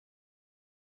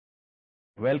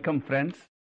Welcome, friends,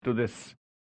 to this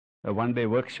one-day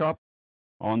workshop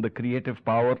on the creative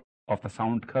power of the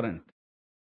sound current.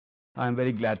 I'm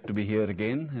very glad to be here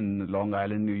again in Long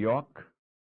Island, New York,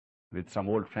 with some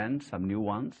old friends, some new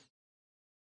ones.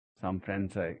 Some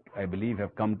friends, I believe,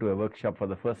 have come to a workshop for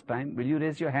the first time. Will you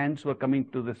raise your hands who are coming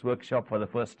to this workshop for the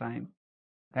first time?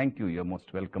 Thank you. You're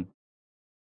most welcome.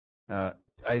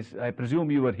 I presume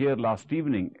you were here last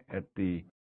evening at the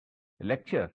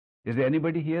lecture. Is there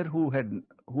anybody here who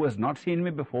has not seen me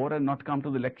before and not come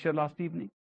to the lecture last evening?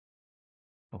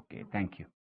 Okay, thank you.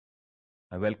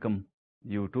 I welcome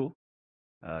you too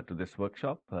to this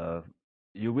workshop.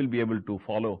 You will be able to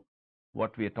follow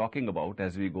what we are talking about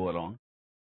as we go along.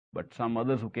 But some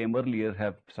others who came earlier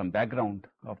have some background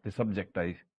of the subject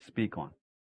I speak on.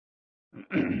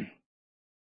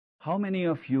 How many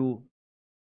of you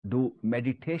do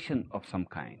meditation of some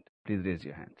kind? Please raise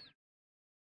your hands.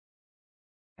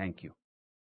 Thank you.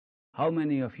 How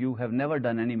many of you have never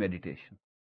done any meditation?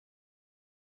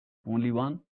 Only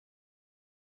one?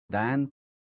 Dan?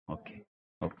 Okay.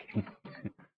 Okay.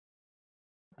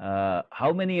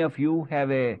 How many of you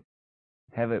have a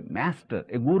master,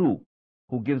 a guru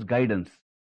who gives guidance?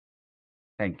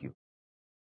 Thank you.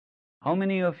 How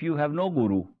many of you have no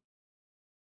guru?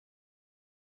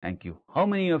 Thank you. How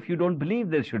many of you don't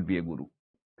believe there should be a guru?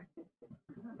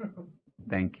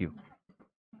 Thank you.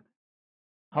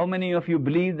 How many of you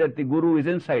believe that the guru is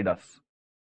inside us?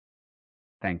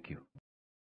 Thank you.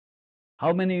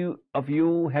 How many of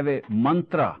you have a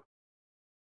mantra,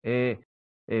 a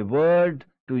word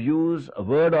to use, a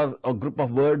word or a group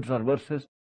of words or verses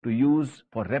to use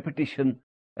for repetition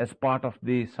as part of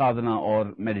the sadhana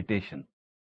or meditation?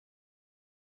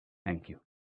 Thank you.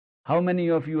 How many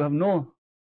of you have no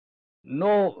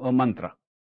mantra?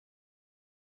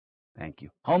 Thank you.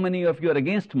 How many of you are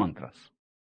against mantras?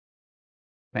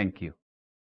 Thank you.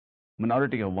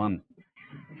 Minority of one.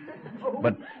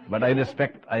 But I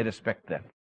respect that.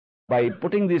 By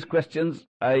putting these questions,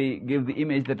 I give the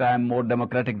image that I am more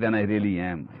democratic than I really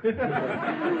am.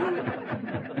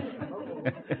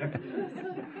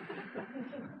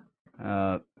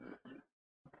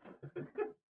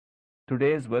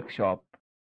 Today's workshop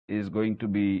is going to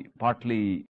be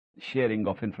partly sharing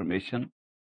of information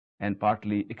and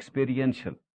partly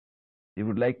experiential. You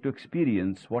would like to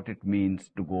experience what it means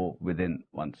to go within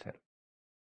oneself.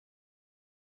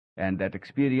 And that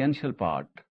experiential part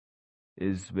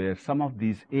is where some of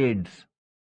these aids,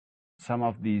 some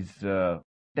of these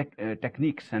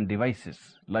techniques and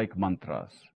devices like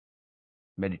mantras,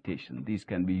 meditation, these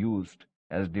can be used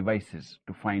as devices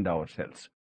to find ourselves.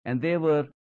 And they were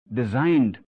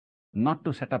designed not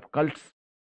to set up cults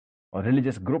or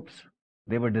religious groups.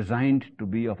 They were designed to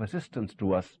be of assistance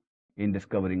to us in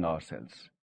discovering ourselves.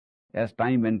 As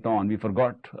time went on, we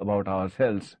forgot about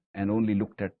ourselves and only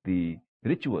looked at the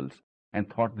rituals and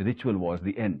thought the ritual was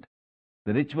the end.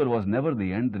 The ritual was never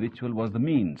the end. The ritual was the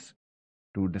means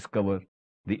to discover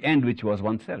the end, which was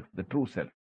oneself, the true self.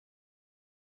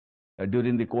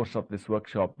 During the course of this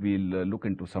workshop, we'll look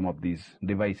into some of these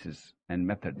devices and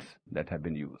methods that have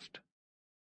been used.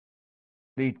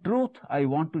 The truth I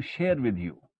want to share with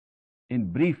you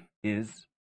in brief is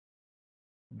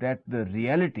that the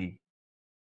reality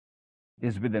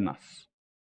is within us.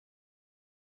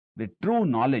 The true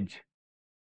knowledge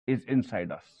is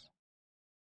inside us.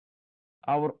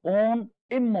 Our own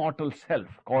immortal self,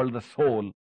 called the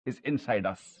soul, is inside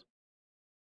us.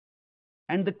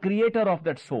 And the creator of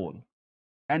that soul,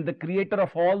 and the creator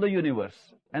of all the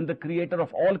universe, and the creator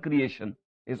of all creation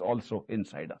is also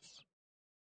inside us.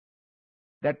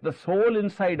 That the soul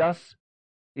inside us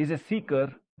is a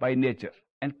seeker by nature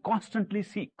and constantly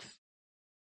seeks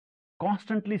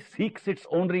its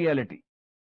own reality.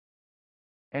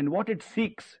 And what it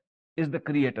seeks is the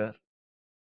creator,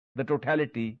 the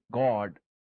totality, God,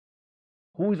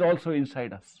 who is also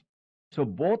inside us. So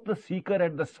both the seeker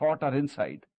and the sought are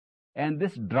inside. And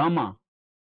this drama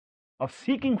of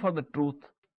seeking for the truth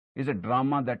is a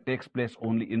drama that takes place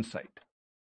only inside.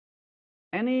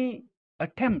 Any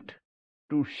attempt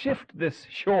to shift this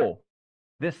show,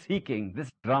 this seeking, this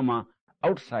drama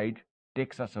outside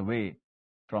takes us away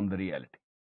from the reality.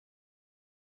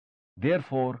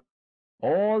 Therefore,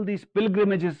 all these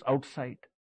pilgrimages outside,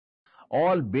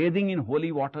 all bathing in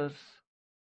holy waters,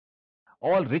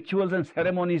 all rituals and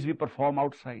ceremonies we perform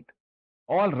outside,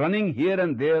 all running here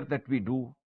and there that we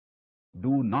do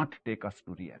not take us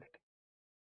to reality.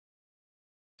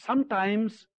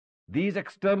 Sometimes these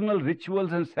external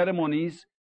rituals and ceremonies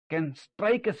can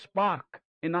strike a spark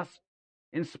in us,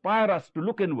 inspire us to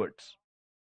look inwards.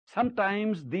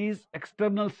 Sometimes these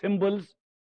external symbols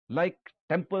like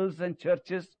temples and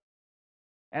churches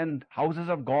and houses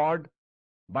of God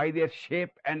by their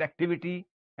shape and activity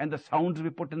and the sounds we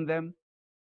put in them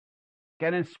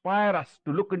can inspire us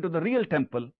to look into the real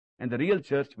temple and the real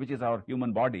church, which is our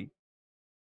human body.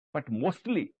 But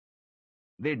mostly,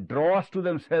 they draw us to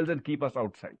themselves and keep us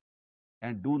outside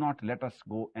and do not let us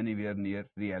go anywhere near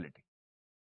reality.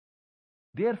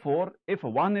 Therefore, if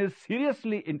one is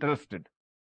seriously interested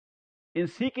in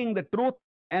seeking the truth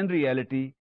and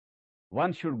reality,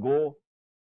 one should go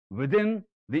within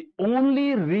the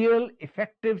only real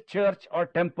effective church or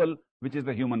temple, which is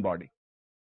the human body.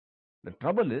 The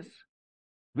trouble is,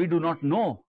 we do not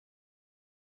know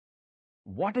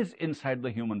what is inside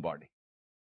the human body.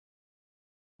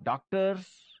 Doctors,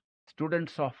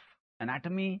 students of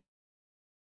anatomy,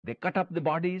 they cut up the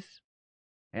bodies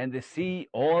and they see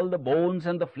all the bones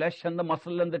and the flesh and the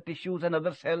muscle and the tissues and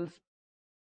other cells,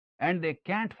 and they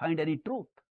can't find any truth.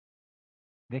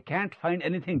 They can't find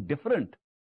anything different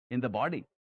in the body.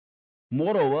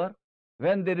 Moreover,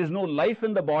 when there is no life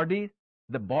in the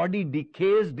body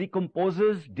decays,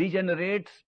 decomposes,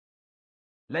 degenerates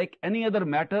like any other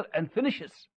matter and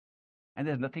finishes, and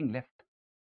there's nothing left.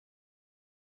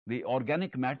 The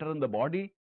organic matter in the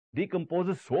body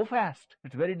decomposes so fast,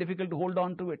 it's very difficult to hold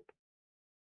on to it.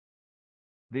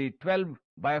 The 12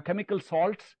 biochemical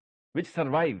salts which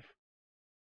survive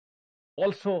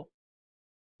also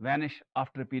vanish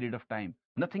after a period of time.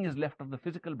 Nothing is left of the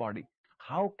physical body.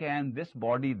 How can this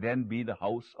body then be the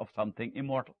house of something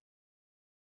immortal?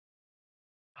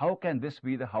 How can this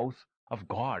be the house of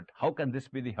God? How can this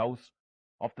be the house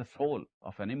of the soul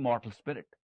of an immortal spirit?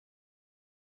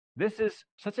 This is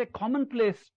such a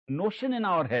commonplace notion in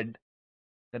our head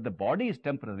that the body is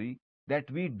temporary that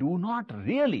we do not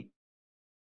really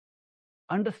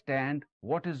understand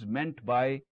what is meant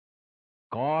by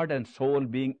God and soul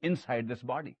being inside this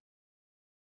body.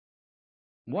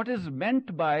 What is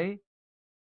meant by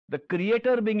the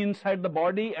Creator being inside the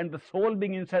body and the soul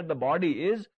being inside the body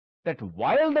is that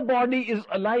while the body is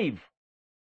alive,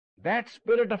 that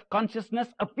spirit of consciousness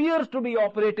appears to be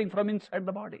operating from inside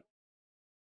the body.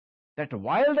 That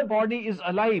while the body is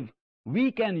alive,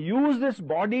 we can use this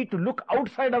body to look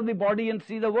outside of the body and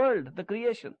see the world, the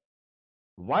creation.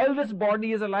 While this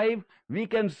body is alive, we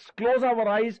can close our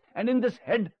eyes and in this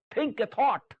head think a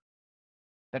thought.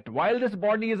 That while this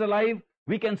body is alive,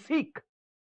 we can seek.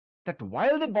 That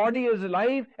while the body is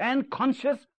alive and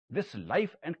conscious, this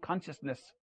life and consciousness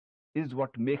is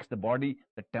what makes the body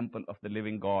the temple of the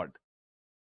living God.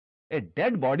 A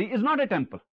dead body is not a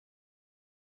temple.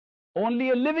 Only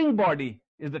a living body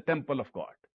is the temple of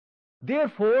God.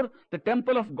 Therefore, the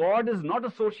temple of God is not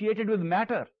associated with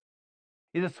matter.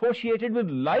 It is associated with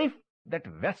life that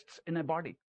vests in a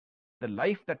body. The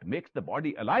life that makes the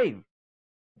body alive,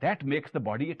 that makes the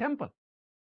body a temple.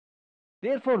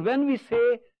 Therefore, when we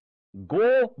say,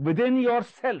 go within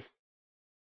yourself,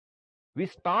 we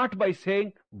start by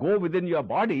saying, go within your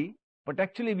body, but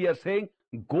actually we are saying,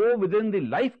 go within the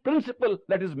life principle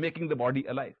that is making the body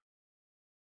alive.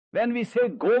 When we say,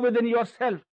 go within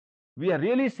yourself, we are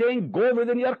really saying, go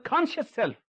within your conscious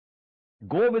self.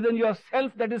 Go within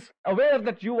yourself that is aware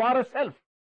that you are a self.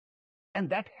 And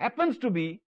that happens to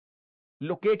be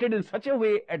located in such a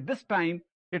way at this time,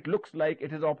 it looks like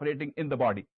it is operating in the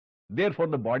body. Therefore,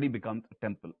 the body becomes a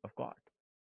temple of God.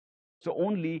 So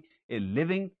only a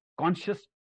living, conscious,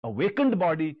 awakened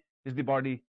body is the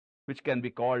body which can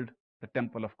be called the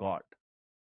temple of God.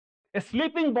 A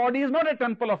sleeping body is not a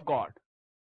temple of God.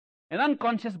 An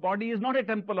unconscious body is not a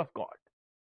temple of God.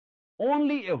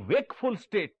 Only a wakeful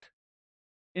state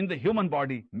in the human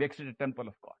body makes it a temple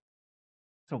of God.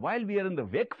 So while we are in the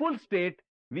wakeful state,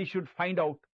 we should find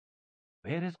out,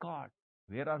 where is God?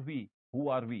 Where are we? Who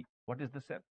are we? What is the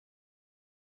self?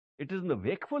 It is in the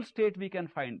wakeful state we can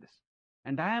find this.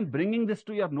 And I am bringing this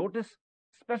to your notice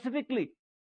specifically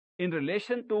in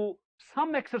relation to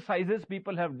some exercises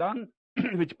people have done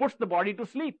which puts the body to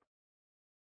sleep.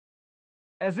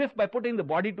 As if by putting the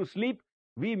body to sleep,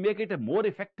 we make it a more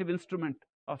effective instrument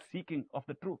of seeking of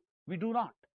the truth. We do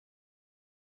not.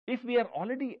 If we are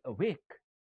already awake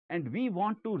and we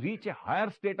want to reach a higher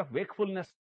state of wakefulness,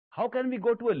 how can we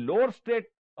go to a lower state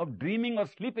of dreaming or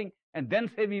sleeping and then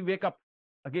say we wake up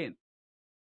again?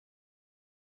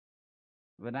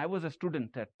 When I was a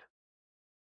student at,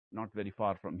 not very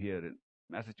far from here in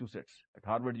Massachusetts, at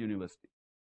Harvard University,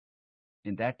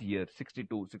 in that year,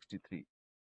 62, 63,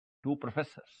 two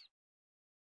professors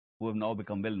who have now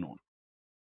become well known,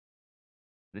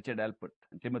 Richard Alpert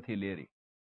and Timothy Leary,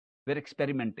 were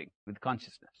experimenting with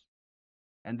consciousness.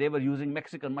 And they were using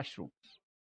Mexican mushrooms.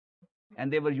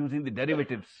 And they were using the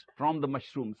derivatives from the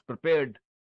mushrooms prepared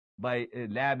by a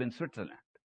lab in Switzerland.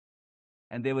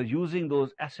 And they were using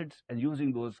those acids and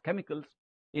using those chemicals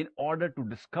in order to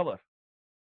discover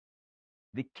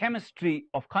the chemistry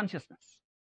of consciousness.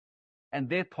 And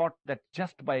they thought that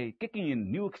just by kicking in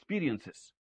new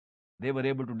experiences, they were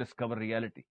able to discover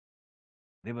reality.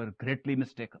 They were greatly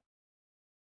mistaken.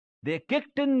 They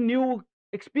kicked in new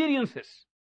experiences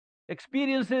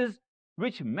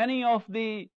which many of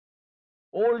the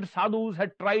old sadhus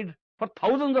had tried for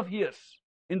thousands of years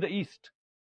in the East.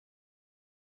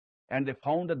 And they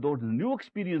found that those new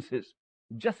experiences,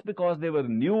 just because they were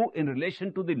new in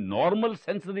relation to the normal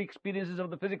sensory experiences of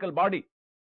the physical body,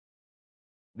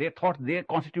 they thought they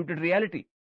constituted reality.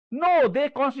 No, they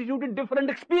constituted different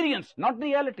experience, not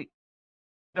reality.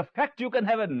 The fact you can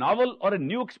have a novel or a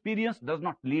new experience does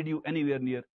not lead you anywhere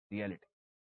near reality.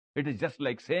 It is just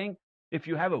like saying, if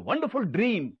you have a wonderful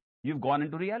dream, you've gone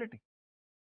into reality.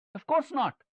 Of course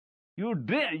not. You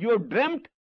have dreamt.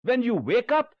 When you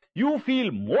wake up, you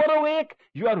feel more awake.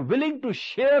 You are willing to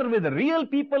share with real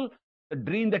people the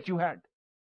dream that you had.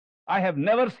 I have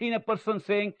never seen a person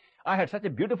saying, I had such a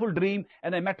beautiful dream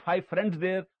and I met 5 friends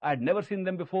there. I had never seen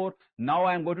them before. Now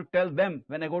I am going to tell them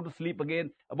when I go to sleep again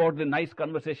about the nice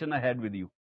conversation I had with you.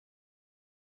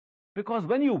 Because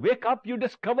when you wake up, you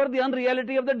discover the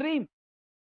unreality of the dream.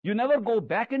 You never go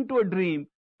back into a dream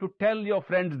to tell your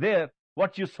friends there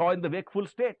what you saw in the wakeful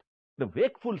state. The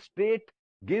wakeful state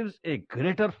gives a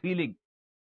greater feeling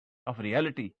of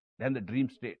reality than the dream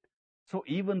state. So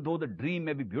even though the dream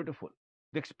may be beautiful,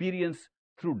 the experience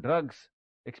through drugs,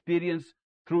 experience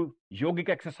through yogic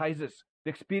exercises,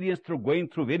 the experience through going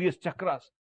through various chakras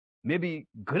may be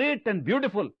great and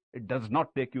beautiful, it does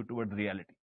not take you towards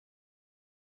reality.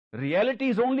 Reality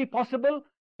is only possible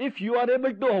if you are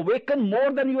able to awaken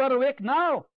more than you are awake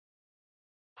now.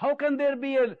 How can there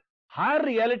be a higher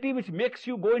reality which makes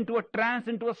you go into a trance,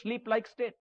 into a sleep-like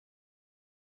state?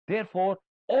 Therefore,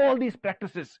 all these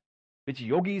practices which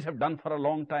yogis have done for a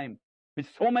long time, which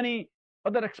so many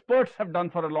other experts have done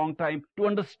for a long time, to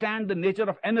understand the nature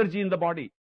of energy in the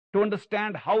body, to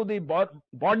understand how the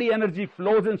body energy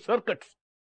flows in circuits,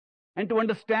 and to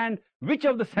understand which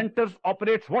of the centers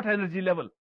operates what energy level,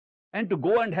 and to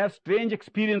go and have strange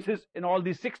experiences in all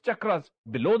these 6 chakras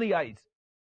below the eyes.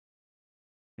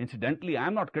 Incidentally, I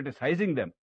am not criticizing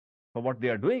them for what they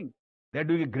are doing. They are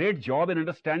doing a great job in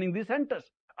understanding these centers.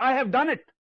 I have done it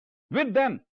with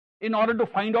them in order to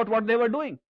find out what they were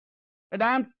doing. And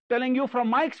I am telling you from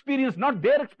my experience, not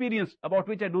their experience, about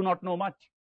which I do not know much,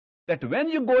 that when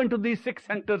you go into these 6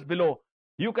 centers below,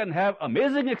 you can have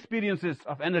amazing experiences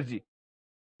of energy,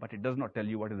 but it does not tell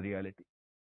you what is reality.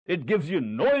 It gives you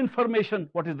no information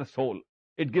what is the soul.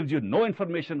 It gives you no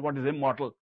information what is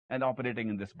immortal and operating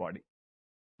in this body.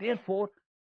 Therefore,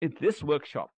 in this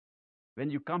workshop,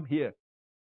 when you come here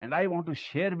and I want to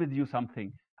share with you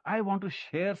something, I want to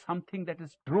share something that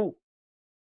is true,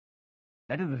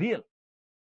 that is real.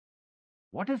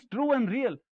 What is true and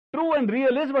real? True and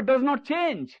real is what does not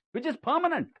change, which is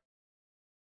permanent.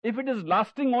 If it is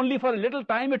lasting only for a little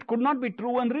time, it could not be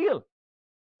true and real.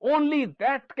 Only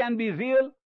that can be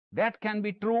real, that can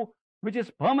be true, which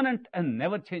is permanent and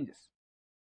never changes.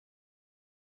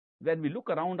 When we look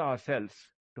around ourselves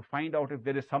to find out if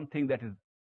there is something that is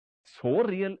so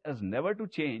real as never to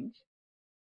change,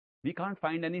 we can't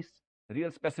find any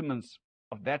real specimens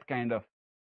of that kind of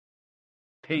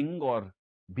thing or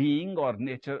being or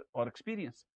nature or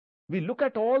experience. We look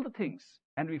at all the things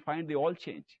and we find they all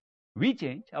change. We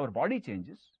change, our body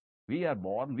changes, we are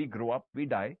born, we grow up, we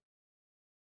die.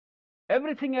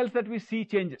 Everything else that we see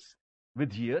changes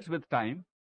with years, with time.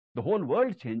 The whole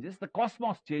world changes, the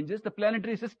cosmos changes, the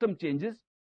planetary system changes.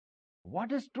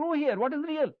 What is true here? What is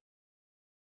real?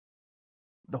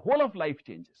 The whole of life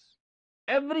changes.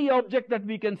 Every object that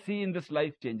we can see in this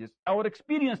life changes. Our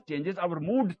experience changes, our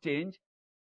moods change,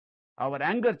 our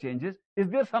anger changes. Is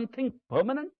there something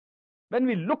permanent? When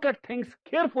we look at things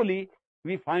carefully,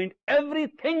 we find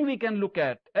everything we can look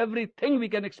at, everything we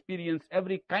can experience,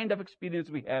 every kind of experience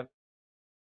we have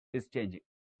is changing.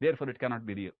 Therefore, it cannot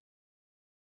be real.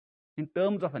 In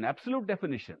terms of an absolute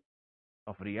definition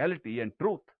of reality and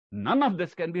truth, none of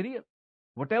this can be real.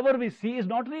 Whatever we see is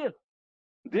not real.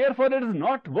 Therefore, it is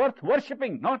not worth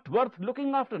worshipping, not worth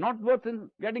looking after, not worth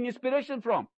getting inspiration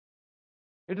from.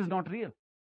 It is not real.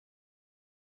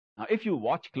 Now, if you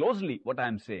watch closely what I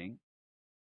am saying,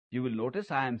 you will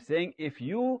notice I am saying if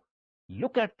you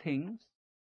look at things,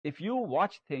 if you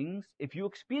watch things, if you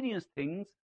experience things,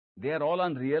 they are all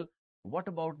unreal. What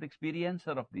about the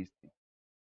experiencer of these things?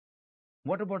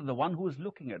 What about the one who is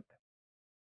looking at them?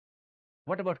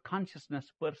 What about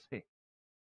consciousness per se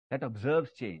that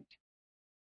observes change?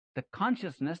 The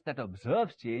consciousness that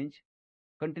observes change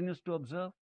continues to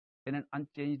observe in an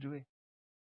unchanged way.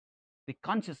 The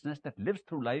consciousness that lives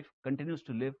through life continues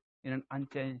to live in an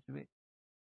unchanged way.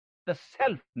 The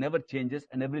self never changes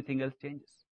and everything else changes.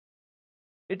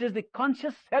 It is the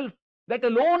conscious self that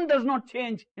alone does not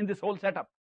change in this whole setup.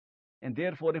 And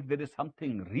therefore, if there is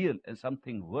something real and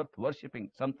something worth worshipping,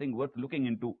 something worth looking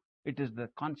into, it is the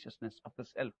consciousness of the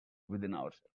self within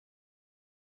ourselves.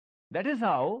 That is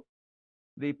how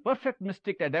the perfect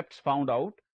mystic adepts found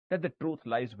out that the truth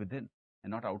lies within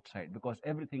and not outside, because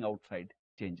everything outside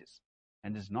changes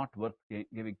and is not worth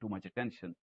giving too much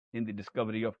attention in the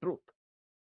discovery of truth.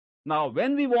 Now,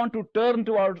 when we want to turn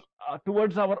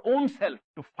towards our own self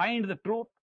to find the truth,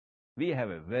 we have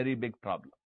a very big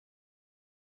problem.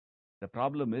 The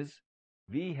problem is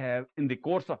we have, in the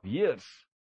course of years,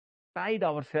 tied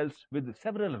ourselves with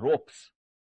several ropes,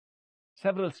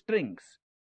 several strings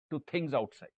to things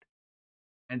outside.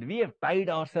 And we have tied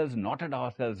ourselves, knotted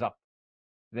ourselves up.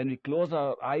 When we close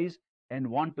our eyes and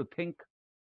want to think,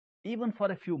 even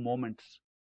for a few moments,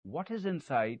 what is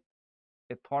inside,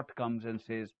 a thought comes and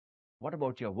says, what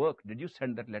about your work? Did you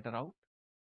send that letter out?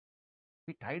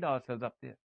 We tied ourselves up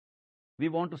there. We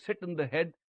want to sit in the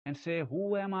head and say,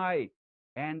 who am I?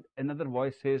 And another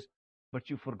voice says, but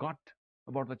you forgot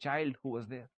about the child who was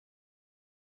there.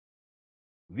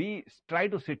 We try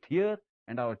to sit here,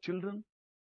 and our children,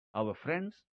 our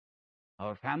friends,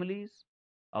 our families,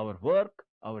 our work,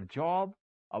 our job,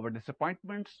 our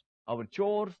disappointments, our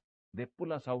chores, they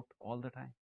pull us out all the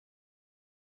time.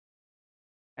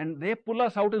 And they pull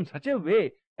us out in such a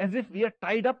way as if we are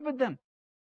tied up with them.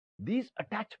 These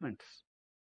attachments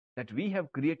that we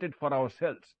have created for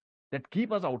ourselves that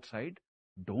keep us outside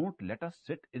don't let us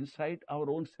sit inside our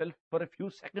own self for a few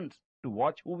seconds to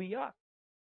watch who we are.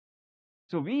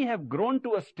 So we have grown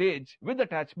to a stage with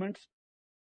attachments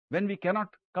when we cannot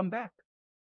come back.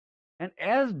 And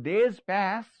as days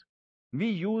pass, we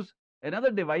use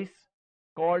another device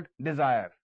called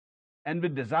desire. And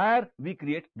with desire, we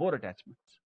create more attachments.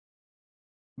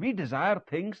 We desire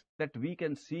things that we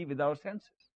can see with our senses,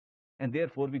 and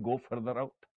therefore we go further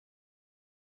out.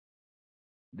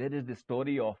 There is the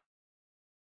story of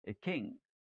a king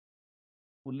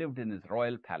who lived in his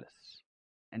royal palace,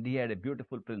 and he had a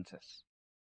beautiful princess,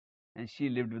 and she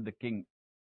lived with the king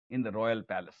in the royal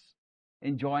palace,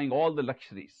 enjoying all the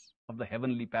luxuries of the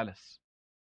heavenly palace.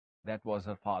 That was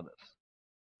her father's.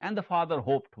 And the father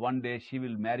hoped one day she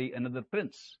will marry another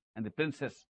prince, and the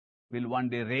princess will one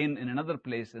day reign in another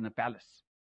place in a palace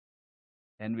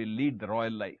and will lead the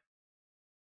royal life.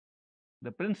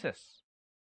 The princess,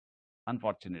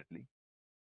 unfortunately,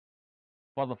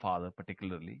 for the father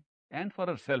particularly, and for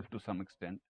herself to some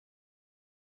extent,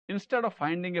 instead of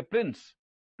finding a prince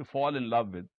to fall in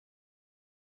love with,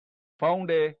 found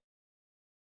a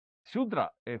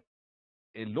Shudra, a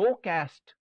low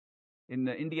caste. In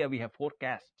India, we have 4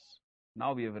 castes.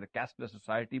 Now we have a casteless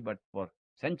society, but for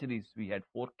centuries we had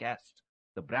 4 castes.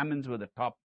 The Brahmins were the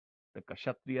top, the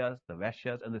Kshatriyas, the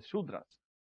Vaishyas, and the Shudras.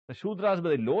 The Shudras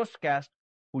were the lowest caste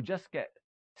who just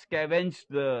scavenged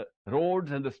the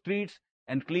roads and the streets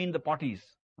and cleaned the potties.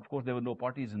 Of course, there were no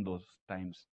potties in those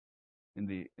times in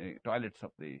the toilets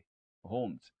of the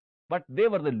homes. But they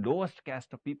were the lowest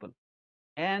caste of people.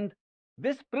 And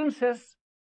this princess,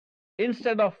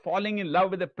 instead of falling in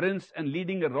love with a prince and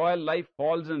leading a royal life,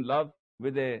 falls in love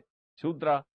with a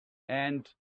Shudra and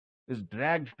is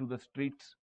dragged to the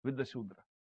streets with the Shudra.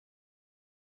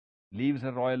 Leaves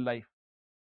her royal life.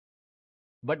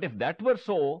 But if that were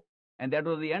so, and that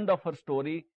was the end of her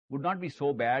story, would not be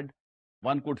so bad.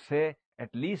 One could say,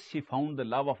 at least she found the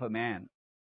love of a man.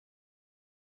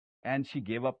 And she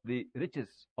gave up the riches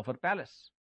of her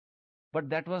palace. But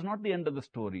that was not the end of the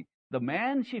story. The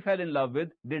man she fell in love with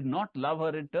did not love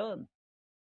her in turn.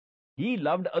 He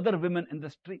loved other women in the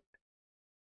street,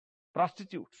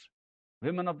 prostitutes,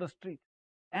 women of the street.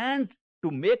 And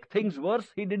to make things worse,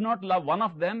 he did not love one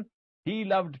of them. He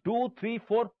loved 2, 3,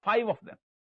 4, 5 of them.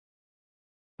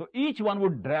 So each one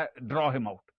would draw him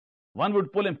out. One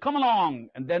would pull him, come along.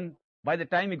 And then by the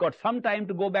time he got some time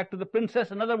to go back to the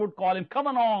princess, another would call him, come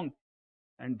along.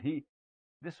 And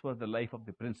this was the life of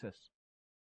the princess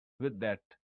with that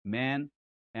man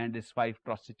and his 5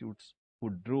 prostitutes who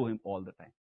drew him all the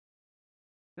time.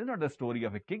 This is not the story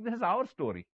of a king. This is our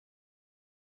story.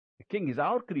 The king is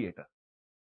our creator.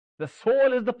 The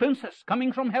soul is the princess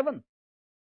coming from heaven,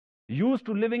 used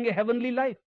to living a heavenly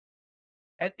life.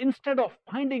 And instead of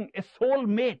finding a soul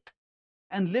mate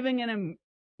and living in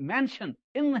a mansion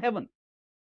in heaven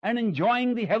and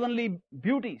enjoying the heavenly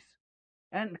beauties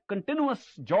and continuous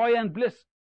joy and bliss,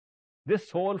 this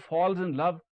soul falls in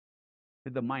love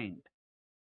with the mind.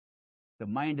 The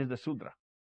mind is the Shudra.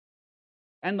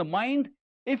 And the mind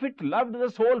If it loved the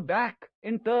soul back,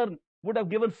 in turn, would have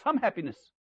given some happiness.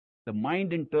 The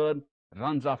mind, in turn,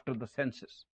 runs after the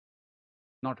senses.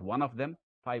 Not one of them,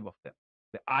 5 of them.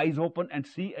 The eyes open and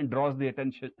see and draws the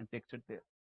attention and takes it there.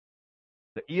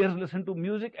 The ears listen to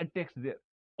music and takes there.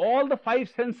 All the 5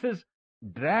 senses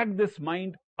drag this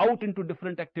mind out into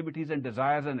different activities and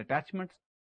desires and attachments,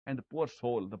 and the poor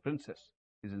soul, the princess,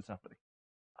 is in suffering.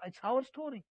 It's our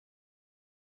story.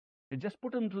 It just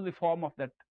put into the form of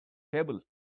that fable.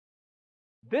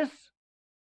 This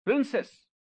princess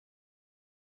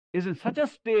is in such a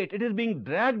state, it is being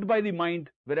dragged by the mind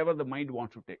wherever the mind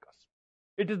wants to take us.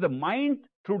 It is the mind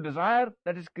through desire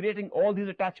that is creating all these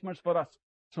attachments for us.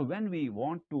 So when we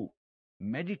want to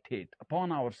meditate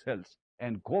upon ourselves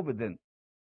and go within,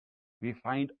 we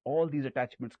find all these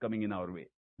attachments coming in our way.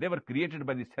 They were created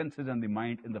by the senses and the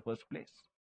mind in the first place.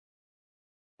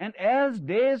 And as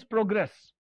days progress,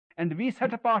 and we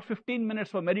set apart 15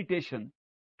 minutes for meditation,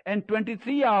 and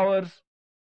 23 hours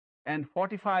and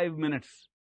 45 minutes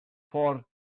for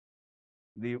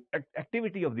the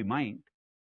activity of the mind,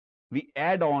 we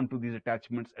add on to these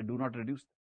attachments and do not reduce them.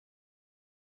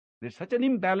 There's such an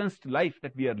imbalanced life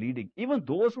that we are leading. Even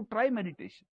those who try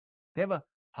meditation, they have a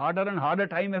harder and harder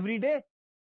time every day.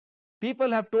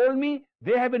 People have told me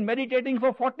they have been meditating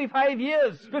for 45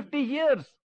 years, 50 years,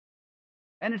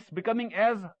 and it's becoming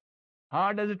as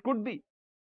hard as it could be.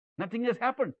 Nothing has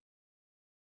happened.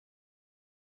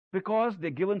 Because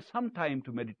they've given some time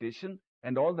to meditation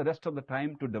and all the rest of the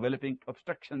time to developing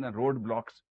obstructions and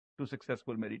roadblocks to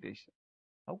successful meditation.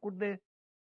 How could they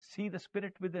see the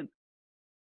spirit within?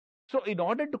 So in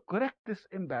order to correct this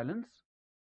imbalance,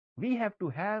 we have to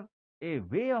have a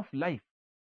way of life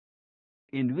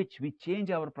in which we change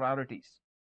our priorities.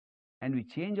 And we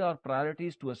change our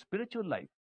priorities to a spiritual life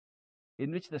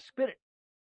in which the spirit,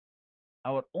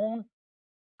 our own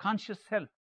conscious self,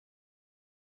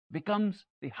 becomes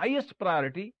the highest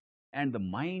priority, and the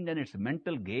mind and its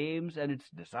mental games and its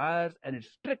desires and its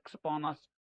tricks upon us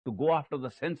to go after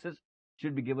the senses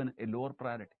should be given a lower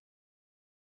priority.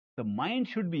 The mind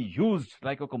should be used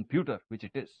like a computer, which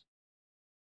it is,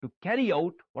 to carry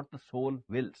out what the soul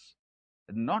wills.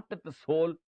 Not that the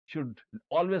soul should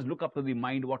always look up to the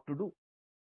mind what to do.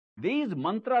 These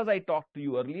mantras I talked to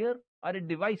you earlier are a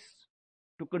device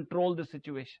to control the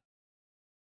situation.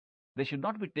 They should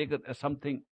not be taken as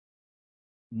something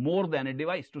more than a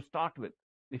device to start with.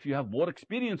 If you have more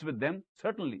experience with them,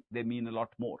 certainly they mean a lot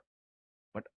more.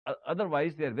 But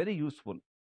otherwise, they are very useful.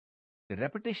 The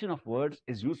repetition of words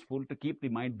is useful to keep the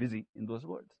mind busy in those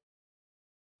words.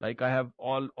 Like I have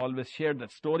always shared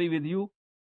that story with you,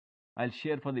 I'll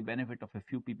share for the benefit of a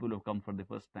few people who have come for the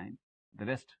first time. The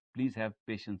rest, please have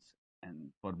patience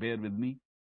and bear with me.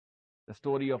 The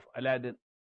story of Aladdin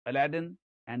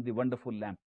and the wonderful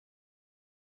lamp.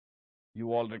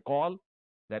 You all recall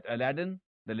that Aladdin,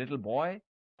 the little boy,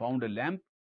 found a lamp.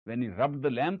 When he rubbed the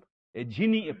lamp, a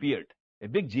genie appeared. A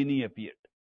big genie appeared.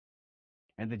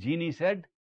 And the genie said,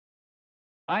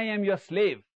 I am your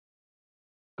slave.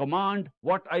 Command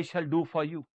what I shall do for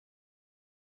you.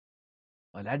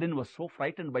 Aladdin was so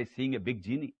frightened by seeing a big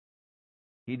genie.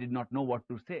 He did not know what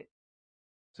to say.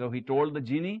 So he told the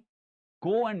genie,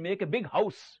 go and make a big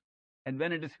house. And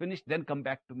when it is finished, then come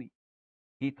back to me.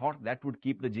 He thought that would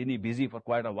keep the genie busy for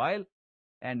quite a while.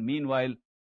 And meanwhile,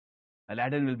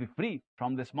 Aladdin will be free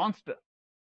from this monster.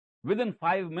 Within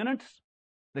 5 minutes,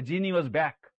 the genie was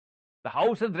back. The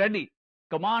house is ready.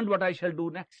 Command what I shall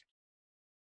do next.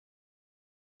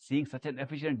 Seeing such an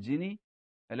efficient genie,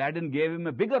 Aladdin gave him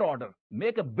a bigger order.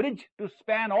 Make a bridge to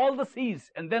span all the seas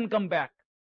and then come back.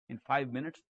 In 5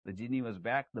 minutes, the genie was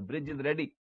back. The bridge is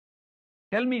ready.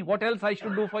 Tell me what else I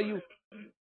should do for you.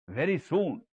 Very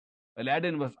soon,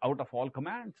 Aladdin was out of all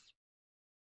commands.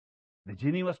 The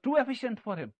genie was too efficient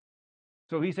for him.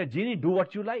 So he said, genie, do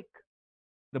what you like.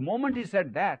 The moment he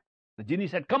said that, the genie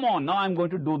said, come on, now I'm going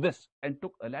to do this, and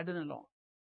took Aladdin along.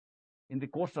 In the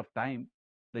course of time,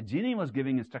 the genie was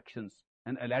giving instructions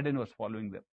and Aladdin was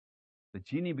following them. The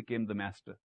genie became the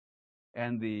master,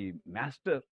 and the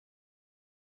master,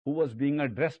 who was being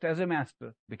addressed as a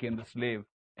master, became the slave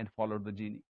and followed the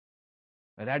genie.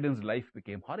 Aladdin's life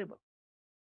became horrible.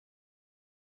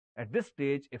 At this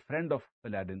stage, a friend of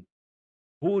Aladdin,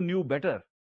 who knew better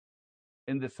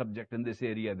in this subject, in this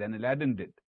area than Aladdin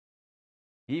did,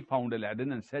 he found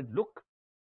Aladdin and said, look,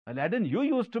 Aladdin, you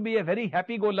used to be a very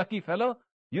happy-go-lucky fellow.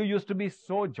 You used to be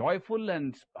so joyful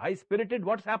and high-spirited.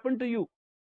 What's happened to you?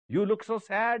 You look so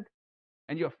sad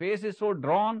and your face is so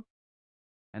drawn.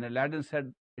 And Aladdin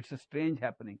said, it's a strange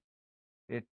happening.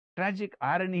 A tragic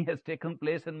irony has taken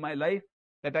place in my life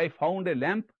that I found a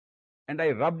lamp and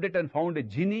I rubbed it and found a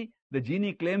genie The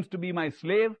genie claims to be my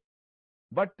slave,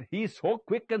 but he is so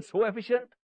quick and so efficient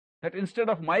that instead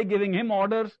of my giving him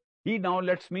orders, he now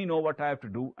lets me know what I have to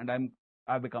do, and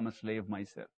I've become a slave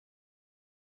myself.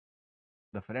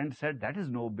 The friend said, that is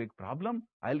no big problem.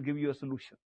 I'll give you a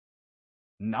solution.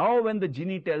 Now when the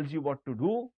genie tells you what to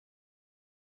do,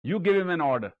 you give him an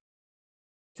order.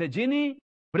 Say, genie,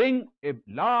 bring a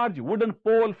large wooden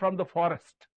pole from the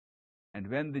forest. And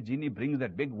when the genie brings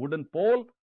that big wooden pole,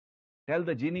 tell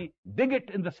the genie, dig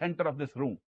it in the center of this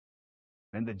room.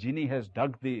 When the genie has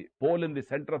dug the pole in the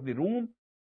center of the room,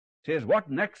 says, what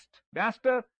next,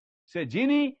 master? Say,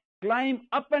 genie, climb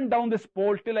up and down this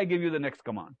pole till I give you the next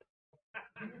command.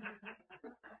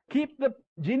 Keep the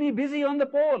genie busy on the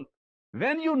pole.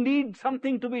 When you need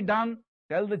something to be done,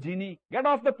 tell the genie, get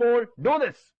off the pole, do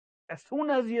this. As soon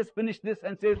as he has finished this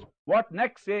and says, what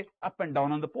next? Say, up and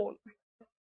down on the pole.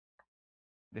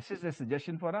 This is a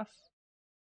suggestion for us.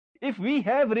 If we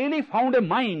have really found a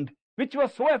mind which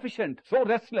was so efficient, so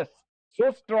restless,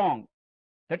 so strong,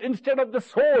 that instead of the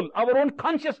soul, our own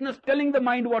consciousness telling the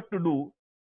mind what to do,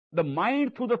 the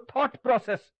mind through the thought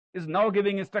process is now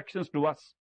giving instructions to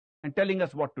us and telling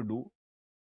us what to do,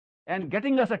 and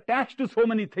getting us attached to so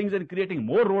many things and creating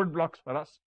more roadblocks for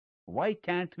us. Why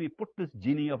can't we put this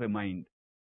genie of a mind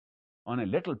on a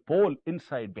little pole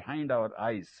inside behind our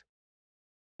eyes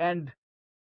and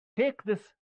take this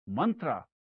mantra,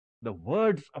 the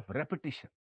words of repetition,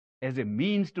 as a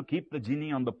means to keep the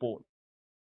genie on the pole?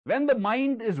 When the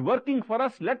mind is working for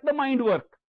us, let the mind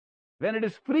work. When it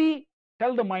is free,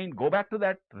 tell the mind, go back to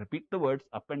that, repeat the words,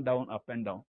 up and down, up and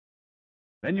down.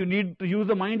 When you need to use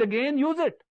the mind again, use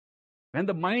it. When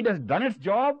the mind has done its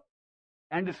job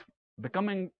and is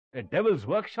becoming a devil's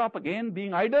workshop again,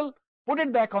 being idle, put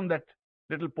it back on that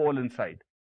little pole inside,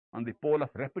 on the pole of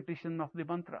repetition of the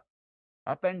mantra.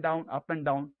 Up and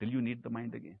down, till you need the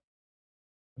mind again.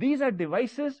 These are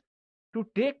devices to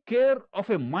take care of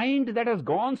a mind that has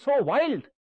gone so wild,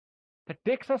 that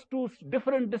takes us to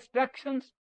different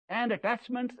distractions and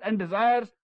attachments and desires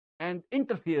and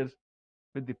interferes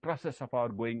with the process of our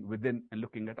going within and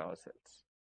looking at ourselves.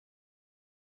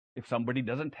 If somebody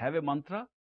doesn't have a mantra,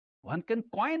 one can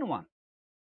coin one.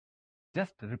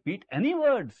 Just repeat any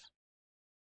words.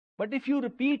 But if you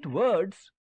repeat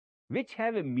words which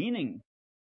have a meaning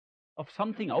of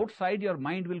something outside, your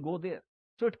mind will go there.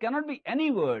 So it cannot be any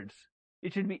words.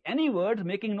 It should be any words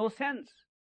making no sense.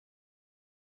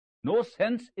 No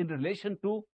sense in relation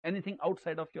to anything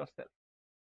outside of yourself.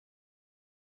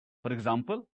 For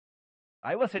example,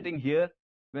 I was sitting here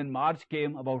when Marge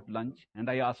came about lunch and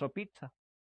I asked for pizza.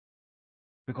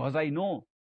 Because I know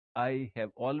I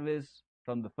have always,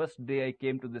 from the first day I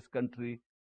came to this country,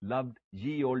 loved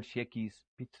ye old Shakey's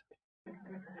pizza.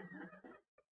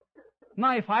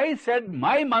 Now, if I said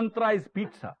my mantra is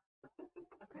pizza,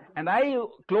 and I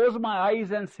close my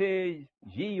eyes and say,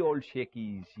 ye old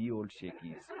Shakey's,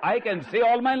 I can say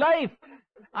all my life.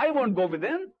 I won't go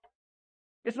within.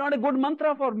 It's not a good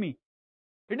mantra for me.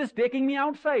 It is taking me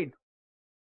outside.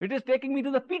 It is taking me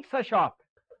to the pizza shop.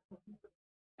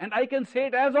 And I can say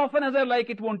it as often as I like,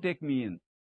 it won't take me in.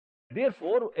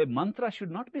 Therefore, a mantra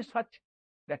should not be such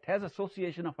that has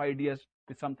association of ideas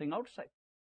with something outside.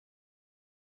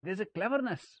 There's a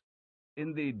cleverness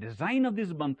in the design of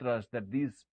these mantras that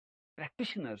these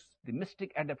practitioners, the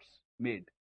mystic adepts, made.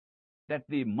 That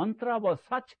the mantra was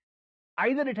such,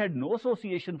 either it had no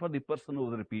association for the person who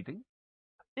was repeating.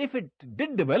 If it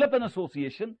did develop an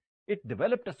association, it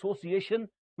developed association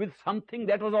with something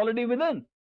that was already within.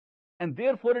 And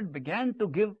therefore it began to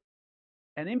give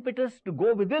an impetus to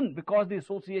go within, because the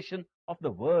association of the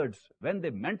words, when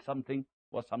they meant something,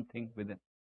 was something within.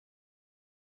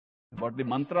 About the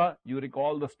mantra, you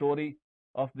recall the story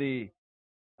of the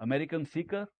American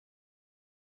seeker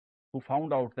who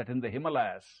found out that in the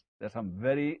Himalayas, there's some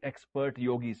very expert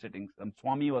yogi sitting. Some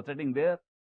Swami was sitting there,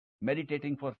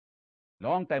 meditating for a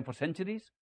long time, for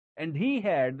centuries. And he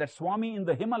had that Swami in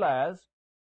the Himalayas,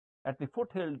 at the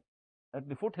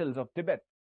foothills of Tibet,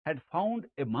 had found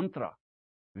a mantra.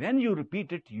 When you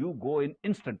repeat it, you go in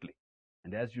instantly.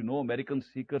 And as you know, American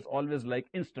seekers always like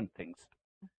instant things,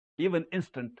 even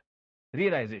instant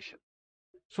realization.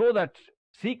 So that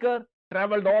seeker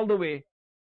traveled all the way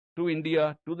to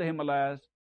India, to the Himalayas,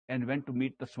 and went to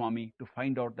meet the Swami to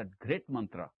find out that great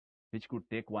mantra which could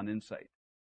take one inside.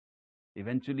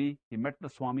 Eventually, he met the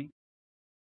Swami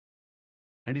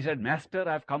and he said, Master,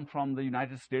 I've come from the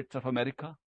United States of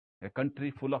America, a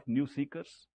country full of new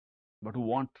seekers, but who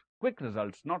want quick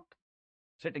results, not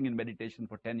sitting in meditation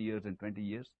for 10 years and 20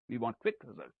 years. We want quick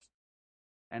results.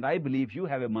 And I believe you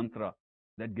have a mantra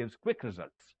that gives quick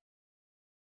results.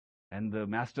 And the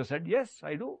master said, yes,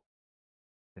 I do.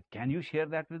 Said, can you share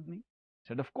that with me?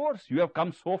 Said, of course, you have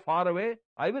come so far away,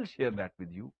 I will share that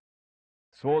with you.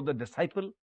 So the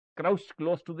disciple crouched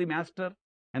close to the master,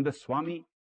 and the Swami,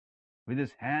 with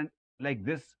his hand like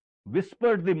this,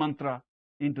 whispered the mantra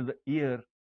into the ear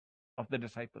of the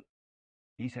disciple.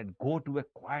 He said, go to a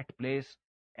quiet place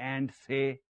and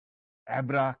say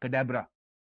abracadabra.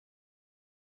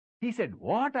 He said,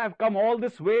 what? I've come all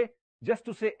this way just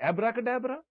to say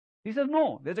abracadabra? He says,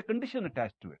 no, there's a condition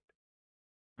attached to it.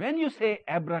 When you say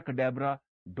abracadabra,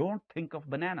 don't think of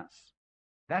bananas.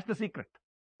 That's the secret.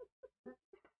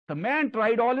 The man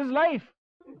tried all his life.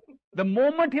 The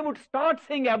moment he would start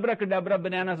saying abracadabra,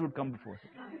 bananas would come before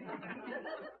him.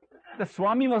 The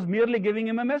Swami was merely giving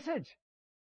him a message.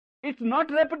 It's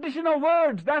not repetition of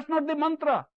words. That's not the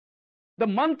mantra. The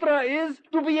mantra is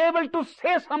to be able to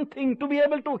say something, to be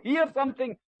able to hear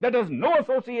something that has no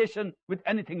association with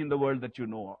anything in the world that you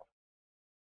know of.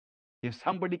 If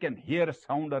somebody can hear a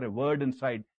sound or a word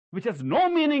inside which has no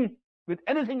meaning with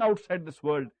anything outside this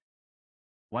world,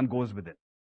 one goes with it.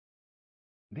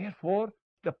 Therefore,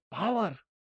 the power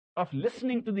of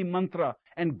listening to the mantra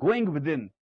and going within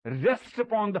rests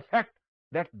upon the fact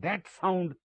that that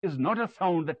sound is not a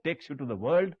sound that takes you to the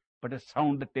world, but a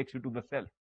sound that takes you to the self.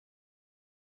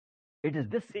 It is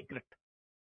this secret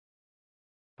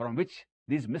from which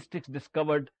these mystics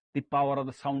discovered the power of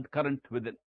the sound current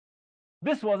within.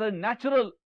 This was a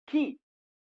natural key.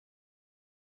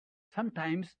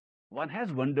 Sometimes one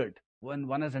has wondered, when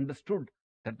one has understood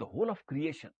that the whole of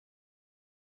creation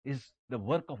is the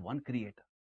work of one creator.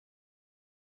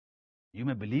 You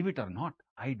may believe it or not.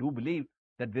 I do believe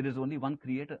that there is only one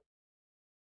creator.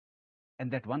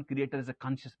 And that one creator is a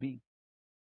conscious being.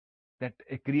 That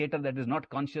a creator that is not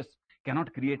conscious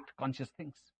cannot create conscious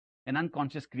things. An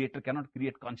unconscious creator cannot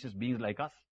create conscious beings like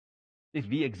us. If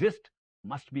we exist,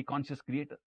 must be conscious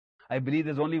creator. I believe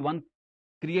there's only one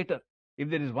creator. If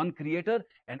there is one creator,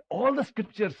 and all the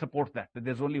scriptures support that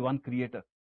there's only one creator.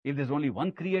 If there's only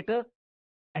one creator,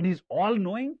 and he's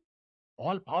all-knowing,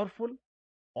 all-powerful,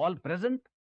 all-present,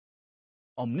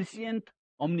 omniscient,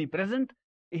 omnipresent,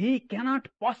 he cannot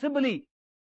possibly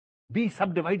be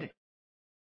subdivided.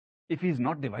 If he is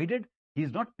not divided, he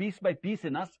is not piece by piece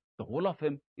in us. The whole of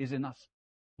him is in us.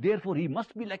 Therefore, he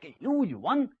must be like a huge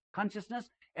one consciousness,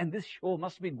 and this show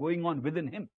must be going on within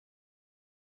him.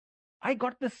 I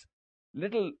got this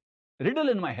little riddle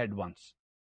in my head once.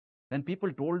 Then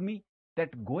people told me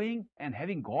that going and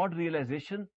having God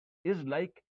realization is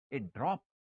like a drop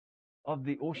of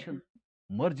the ocean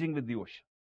merging with the ocean.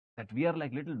 That we are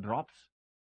like little drops.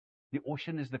 The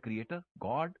ocean is the creator,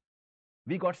 God.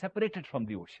 We got separated from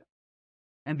the ocean.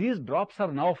 And these drops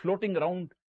are now floating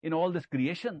around in all this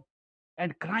creation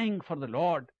and crying for the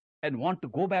Lord and want to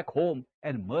go back home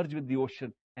and merge with the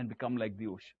ocean and become like the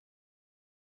ocean.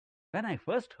 When I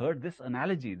first heard this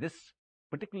analogy, this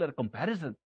particular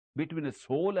comparison between a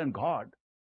soul and God,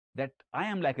 that I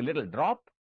am like a little drop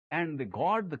and the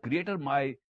God, the creator,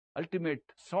 my ultimate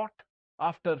sought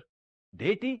after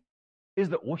deity, is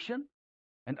the ocean,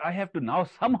 and I have to now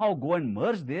somehow go and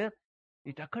merge there,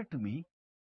 it occurred to me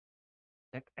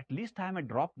that at least I am a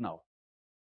drop now.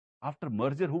 After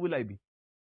merger, who will I be?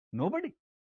 Nobody.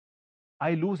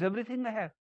 I lose everything I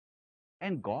have.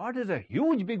 And God is a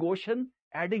huge big ocean.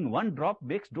 Adding one drop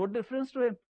makes no difference to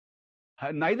him.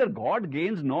 Neither God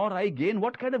gains nor I gain.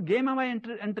 What kind of game am I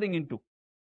entering into?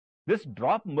 This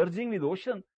drop merging with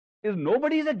ocean is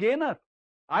nobody is a gainer.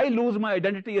 I lose my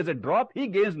identity as a drop. He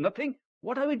gains nothing.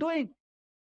 What are we doing?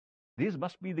 These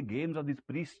must be the games of these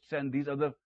priests and these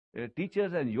other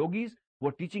teachers and yogis who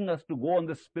are teaching us to go on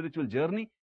this spiritual journey.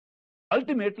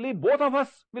 Ultimately, both of us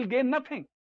will gain nothing.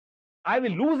 I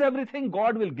will lose everything.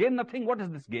 God will gain nothing. What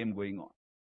is this game going on?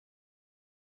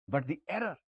 But the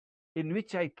error in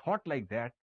which I thought like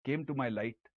that came to my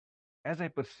light as I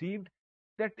perceived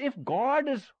that if God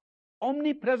is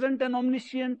omnipresent and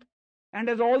omniscient and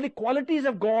has all the qualities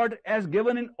of God as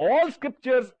given in all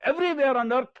scriptures everywhere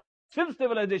on earth since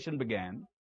civilization began,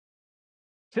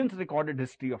 since recorded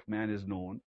history of man is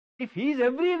known, if he is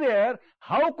everywhere,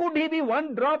 how could he be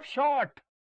one drop short?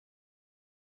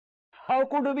 How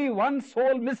could he be one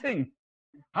soul missing?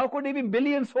 How could he be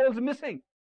billion souls missing?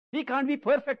 He can't be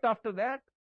perfect after that.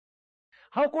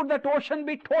 How could that ocean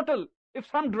be total if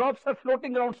some drops are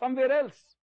floating around somewhere else?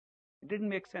 It didn't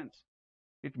make sense.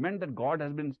 It meant that God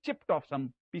has been chipped off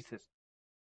some pieces.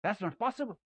 That's not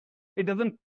possible. It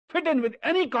doesn't fit in with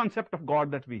any concept of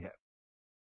God that we have.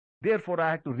 Therefore,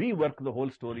 I had to rework the whole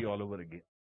story all over again.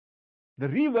 The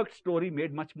reworked story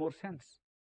made much more sense.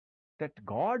 That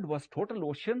God was total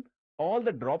ocean, all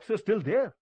the drops are still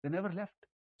there. They never left.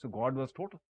 So God was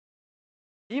total.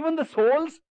 Even the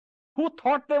souls who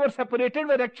thought they were separated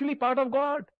were actually part of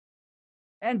God.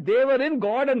 And they were in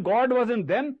God and God was in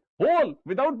them, whole,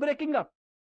 without breaking up.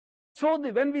 So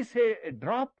when we say a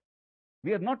drop,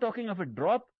 we are not talking of a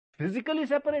drop physically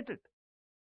separated.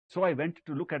 So I went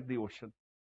to look at the ocean,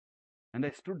 and I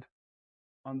stood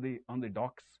on the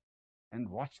docks and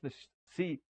watched the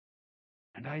sea,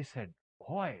 and I said,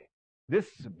 boy, this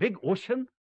big ocean,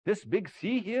 this big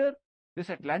sea here, this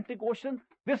Atlantic Ocean,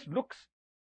 this looks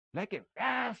like a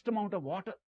vast amount of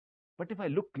water. But if I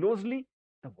look closely,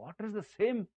 the water is the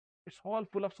same. It's all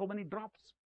full of so many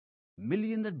drops.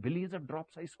 Millions and billions of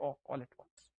drops I saw all at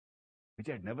once, which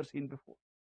I had never seen before.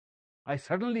 I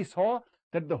suddenly saw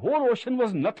that the whole ocean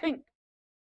was nothing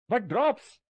but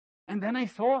drops. And then I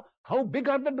saw how big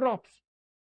are the drops.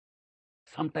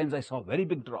 Sometimes I saw very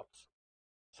big drops.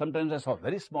 Sometimes I saw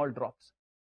very small drops.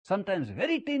 Sometimes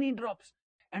very teeny drops.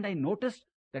 And I noticed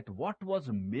that what was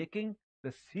making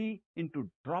the sea into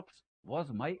drops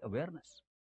was my awareness.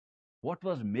 What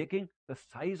was making the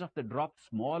size of the drop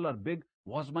small or big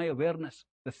was my awareness.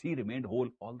 The sea remained whole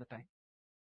all the time.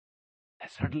 And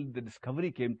suddenly the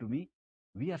discovery came to me.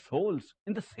 We are souls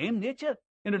in the same nature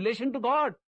in relation to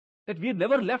God, that we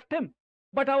never left Him.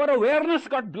 But our awareness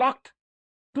got blocked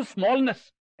to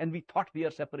smallness and we thought we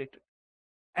are separated.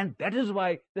 And that is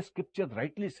why the scripture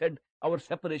rightly said our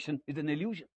separation is an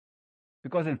illusion.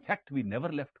 Because in fact, we never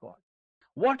left God.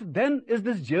 What then is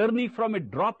this journey from a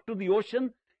drop to the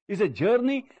ocean? Is a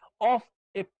journey of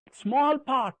a small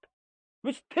part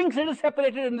which thinks it is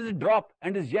separated and is a drop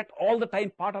and is yet all the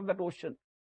time part of that ocean,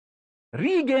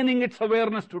 regaining its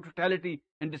awareness to totality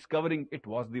and discovering it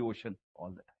was the ocean all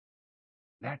the time.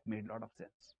 That made a lot of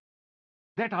sense.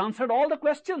 That answered all the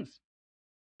questions.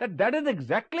 That is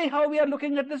exactly how we are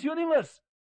looking at this universe.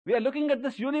 We are looking at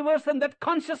this universe, and that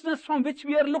consciousness from which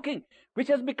we are looking, which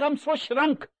has become so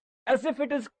shrunk as if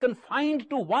it is confined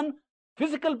to one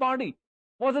physical body,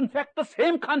 was in fact the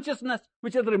same consciousness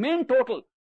which has remained total.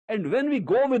 And when we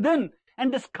go within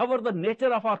and discover the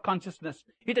nature of our consciousness,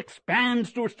 it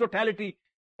expands to its totality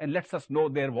and lets us know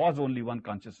there was only one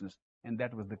consciousness, and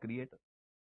that was the Creator.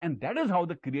 And that is how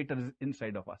the Creator is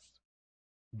inside of us.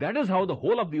 That is how the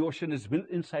whole of the ocean is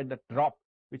inside that drop,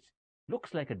 which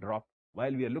looks like a drop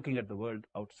while we are looking at the world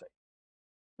outside.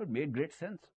 So it made great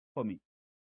sense for me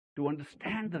to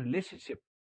understand the relationship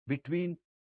between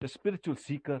the spiritual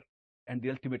seeker and the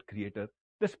ultimate Creator.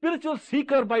 The spiritual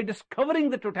seeker, by discovering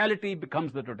the totality,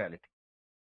 becomes the totality.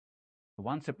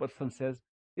 Once a person says,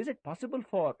 is it possible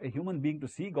for a human being to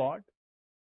see God?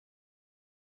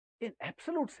 In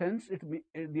absolute sense,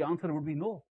 the answer would be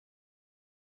no.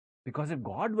 Because if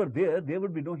God were there, there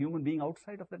would be no human being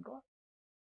outside of that God.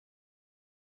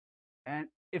 And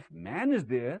if man is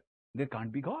there, there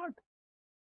can't be God.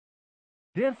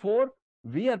 Therefore,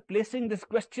 we are placing this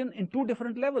question in two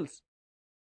different levels.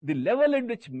 The level in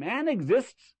which man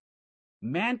exists,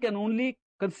 man can only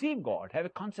conceive God, have a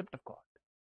concept of God.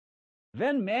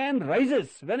 When man rises,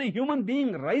 when a human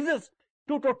being rises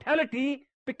to totality,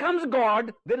 becomes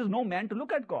God, there is no man to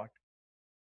look at God.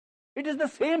 It is the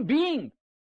same being.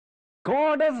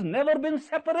 God has never been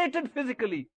separated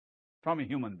physically from a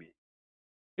human being.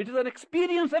 It is an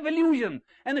experience of illusion,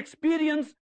 an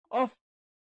experience of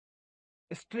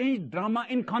a strange drama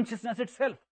in consciousness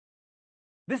itself.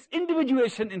 This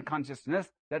individuation in consciousness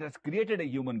that has created a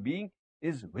human being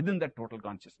is within that total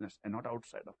consciousness and not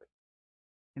outside of it.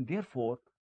 And therefore,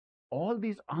 all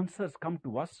these answers come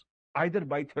to us either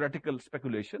by theoretical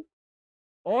speculation,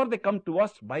 or they come to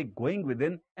us by going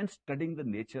within and studying the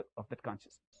nature of that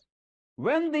consciousness.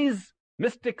 When these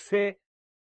mystics say,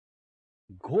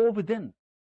 go within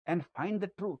and find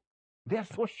the truth, they are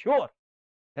so sure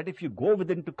that if you go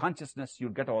within to consciousness,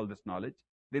 you'll get all this knowledge.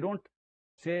 They don't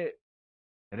say,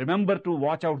 remember to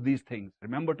watch out these things,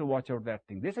 remember to watch out that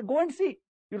thing. They say, go and see,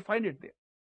 you'll find it there.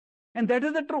 And that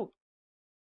is the truth.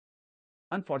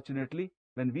 Unfortunately,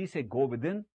 when we say go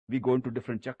within, we go into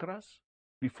different chakras.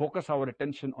 We focus our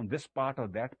attention on this part or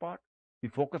that part. We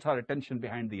focus our attention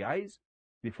behind the eyes.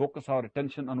 We focus our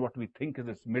attention on what we think is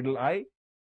its middle eye.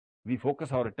 We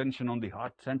focus our attention on the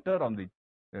heart center, on the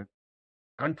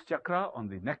Kant chakra, on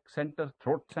the neck center,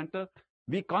 throat center.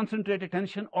 We concentrate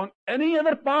attention on any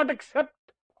other part except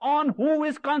on who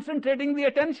is concentrating the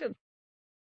attention.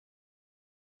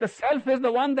 The self is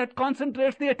the one that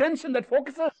concentrates the attention, that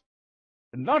focuses,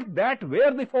 not that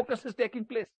where the focus is taking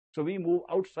place. So we move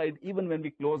outside even when we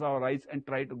close our eyes and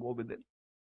try to go within.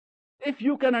 If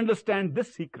you can understand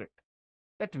this secret,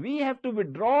 that we have to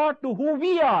withdraw to who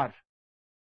we are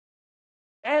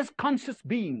as conscious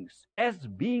beings, as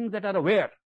beings that are aware.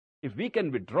 If we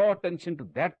can withdraw attention to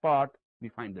that part, we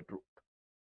find the truth.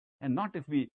 And not if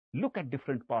we look at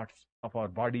different parts of our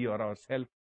body or our self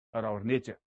or our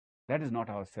nature. That is not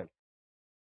our self.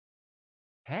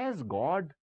 Has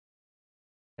God,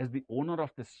 as the owner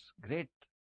of this great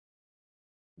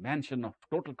mansion of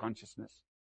total consciousness,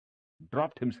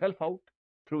 dropped himself out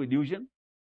through illusion,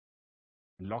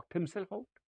 locked himself out?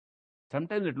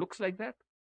 Sometimes it looks like that.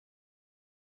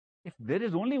 If there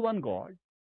is only one God,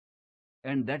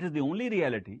 and that is the only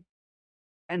reality,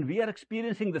 and we are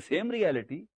experiencing the same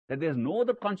reality, that there is no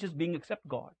other conscious being except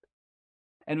God.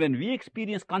 And when we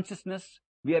experience consciousness,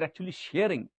 we are actually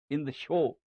sharing in the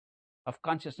show of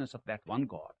consciousness of that one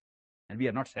God, and we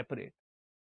are not separate.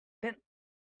 Then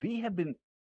we have been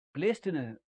placed in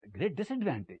a great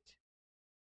disadvantage.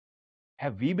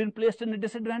 Have we been placed in a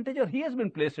disadvantage, or he has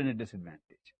been placed in a disadvantage?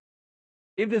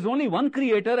 If there's only one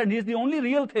creator and he's the only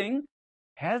real thing,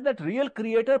 has that real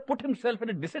creator put himself at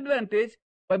a disadvantage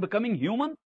by becoming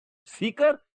human,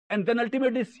 seeker, and then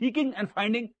ultimately seeking and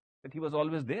finding that he was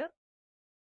always there?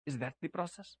 Is that the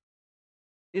process?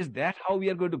 Is that how we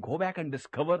are going to go back and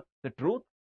discover the truth?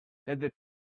 That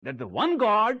the one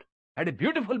God had a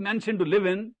beautiful mansion to live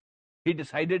in. He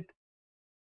decided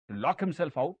to lock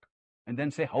himself out and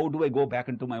then say, how do I go back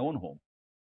into my own home?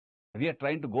 We are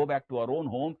trying to go back to our own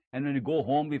home, and when we go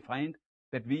home, we find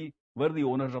that we were the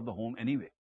owners of the home anyway.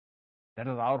 That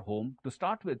is our home to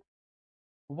start with.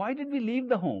 Why did we leave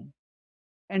the home?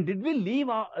 And did we leave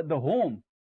the home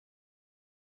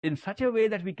in such a way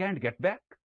that we can't get back?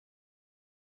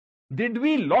 Did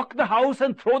we lock the house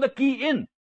and throw the key in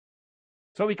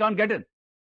so we can't get in?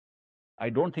 I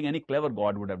don't think any clever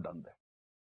God would have done that.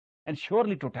 And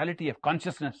surely totality of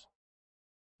consciousness,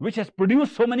 which has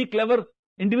produced so many clever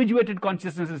individuated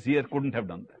consciousnesses here, couldn't have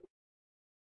done that.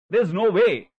 There's no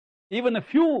way. Even a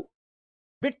few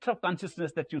bits of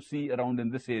consciousness that you see around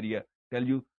in this area tell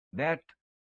you that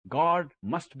God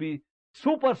must be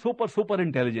super, super, super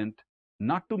intelligent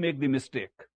not to make the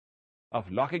mistake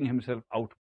of locking himself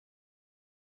out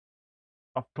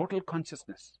of total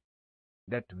consciousness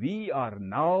that we are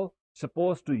now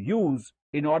supposed to use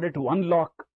in order to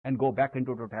unlock and go back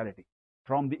into totality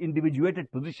from the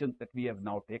individuated position that we have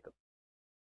now taken.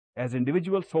 As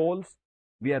individual souls,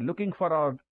 we are looking for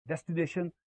our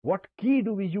destination. What key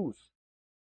do we use?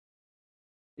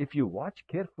 If you watch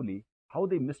carefully how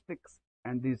the mystics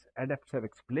and these adepts have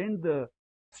explained the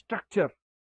structure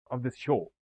of this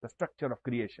show, the structure of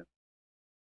creation,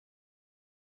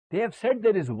 they have said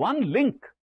there is one link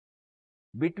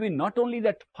between not only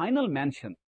that final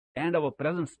mansion and our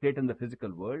present state in the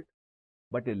physical world,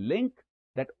 but a link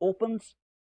that opens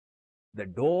the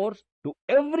doors to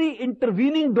every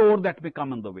intervening door that may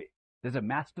come on the way. There's a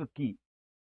master key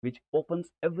which opens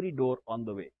every door on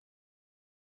the way.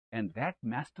 And that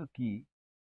master key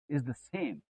is the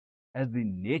same as the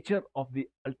nature of the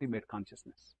ultimate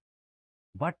consciousness.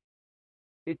 But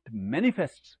it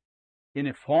manifests in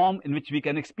a form in which we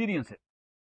can experience it.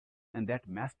 And that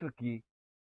master key,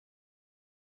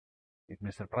 it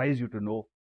may surprise you to know,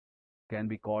 can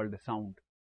be called a sound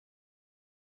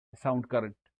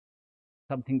current,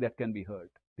 something that can be heard,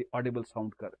 the audible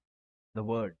sound current, the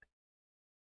word,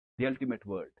 the ultimate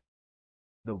word.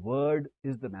 The word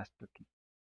is the master key.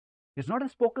 It's not a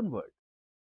spoken word.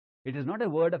 It is not a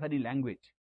word of any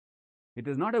language. It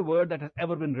is not a word that has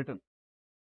ever been written.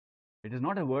 It is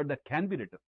not a word that can be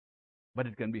written, but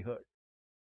it can be heard.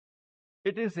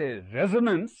 It is a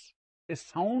resonance, a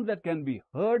sound that can be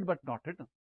heard but not written.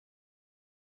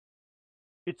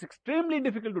 It's extremely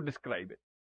difficult to describe it.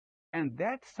 And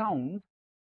that sound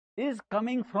is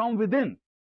coming from within.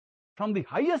 From the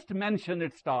highest mansion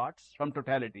it starts, from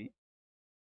totality,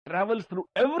 travels through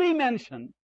every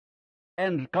mansion,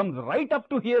 and comes right up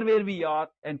to here where we are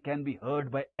and can be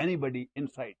heard by anybody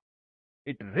inside.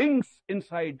 It rings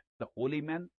inside the holy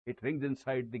men, it rings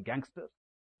inside the gangsters,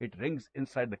 it rings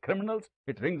inside the criminals,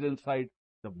 it rings inside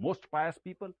the most pious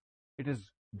people. It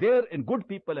is there in good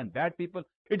people and bad people.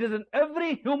 It is in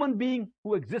every human being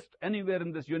who exists anywhere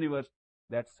in this universe.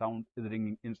 That sound is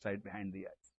ringing inside behind the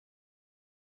eyes.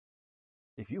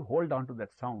 If you hold on to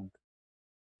that sound,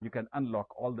 you can unlock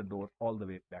all the doors all the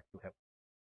way back to heaven,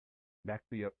 back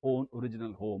to your own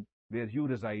original home where you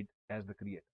reside as the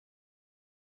creator,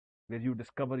 where you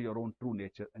discover your own true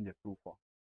nature and your true form.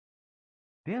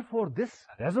 Therefore, this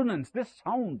resonance, this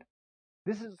sound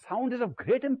is of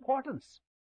great importance.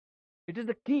 It is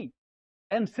the key.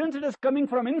 And since it is coming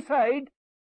from inside,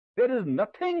 there is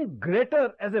nothing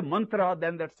greater as a mantra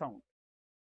than that sound.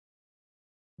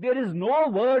 There is no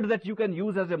word that you can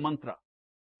use as a mantra.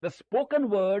 The spoken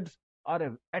words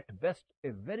are at best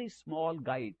a very small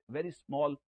guide, very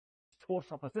small source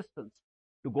of assistance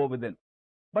to go within.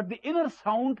 But the inner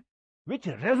sound which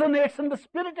resonates in the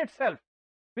spirit itself,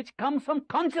 which comes from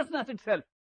consciousness itself,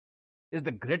 is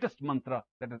the greatest mantra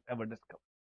that is ever discovered.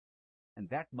 And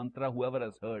that mantra, whoever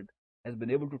has heard, has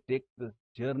been able to take the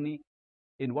journey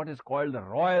in what is called the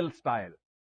royal style.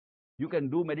 You can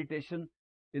do meditation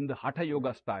in the Hatha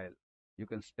Yoga style. You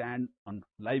can stand on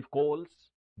live coals,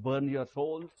 burn your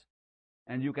souls,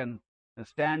 and you can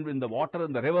stand in the water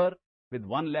in the river with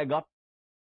one leg up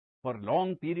for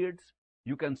long periods.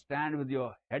 You can stand with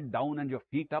your head down and your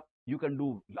feet up. You can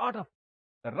do a lot of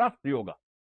rough yoga.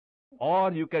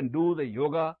 Or you can do the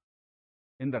yoga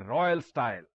in the royal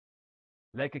style,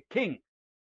 like a king,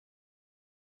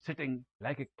 sitting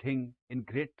like a king in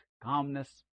great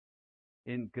calmness,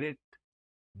 in great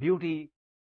beauty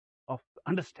of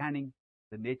understanding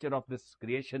the nature of this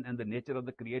creation and the nature of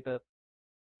the Creator,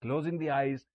 closing the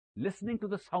eyes, listening to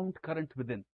the sound current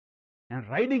within, and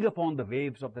riding upon the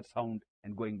waves of that sound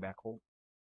and going back home.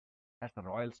 That's the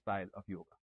royal style of yoga.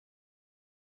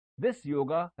 This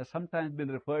yoga has sometimes been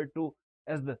referred to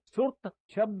as the Surt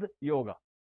Shabd Yoga.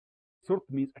 Surt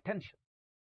means attention,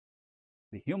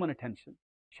 the human attention.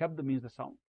 Shabd means the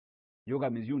sound. Yoga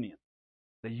means union.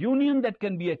 The union that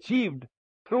can be achieved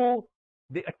through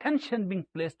the attention being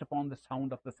placed upon the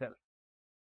sound of the self.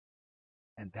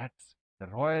 And that's the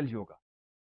royal yoga.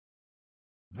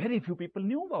 Very few people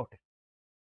knew about it.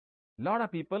 A lot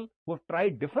of people who have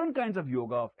tried different kinds of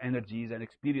yoga, of energies and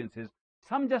experiences,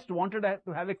 some just wanted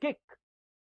to have a kick.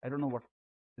 I don't know what,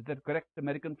 is that correct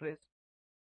American phrase?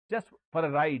 Just for a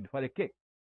ride, for a kick.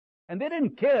 And they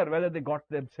didn't care whether they got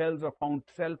themselves or found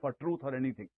self or truth or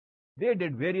anything. They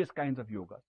did various kinds of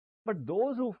yogas. But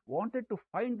those who wanted to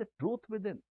find the truth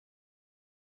within,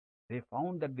 they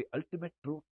found that the ultimate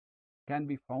truth can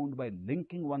be found by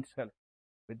linking oneself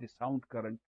with the sound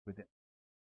current within.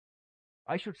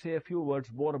 I should say a few words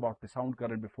more about the sound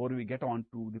current before we get on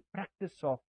to the practice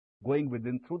of going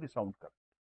within through the sound current.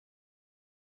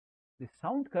 The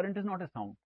sound current is not a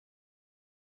sound,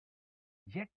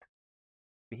 yet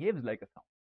behaves like a sound.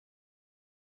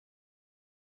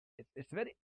 It's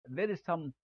very, there is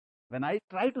some, when I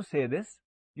try to say this,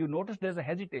 you notice there's a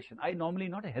hesitation. I normally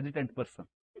not a hesitant person.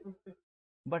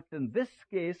 But in this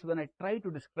case, when I try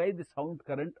to describe the sound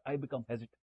current, I become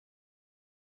hesitant.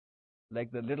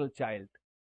 Like the little child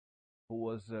who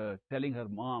was telling her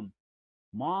mom,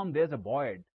 "Mom, there's a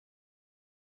bird."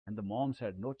 And the mom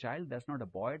said, "No, child, that's not a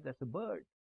bird, that's a bird."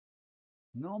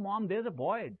 "No, Mom, there's a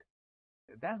bird."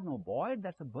 "That's no bird,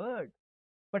 that's a bird."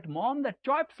 "But Mom, that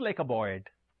chirps like a bird."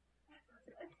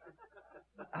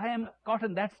 I am caught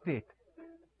in that state.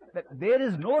 That there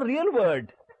is no real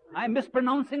word. I am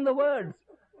mispronouncing the words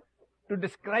to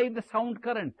describe the sound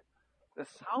current. The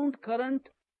sound current,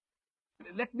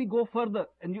 let me go further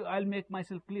and I'll make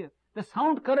myself clear. The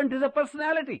sound current is a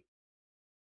personality.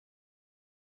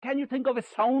 Can you think of a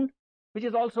sound which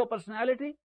is also a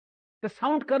personality? The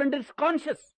sound current is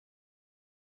conscious.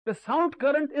 The sound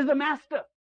current is the master.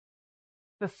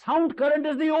 The sound current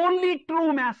is the only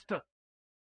true master.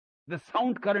 The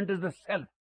sound current is the self.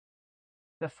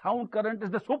 The sound current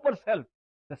is the super self.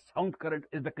 The sound current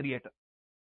is the creator.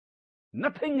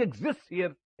 Nothing exists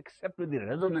here except with the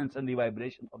resonance and the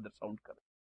vibration of the sound current.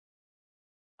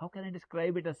 How can I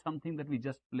describe it as something that we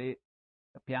just play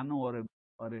a piano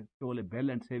or toll a bell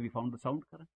and say we found the sound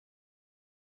current?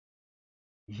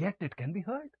 Yet it can be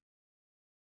heard.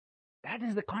 That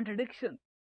is the contradiction.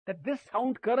 That this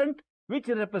sound current, which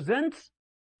represents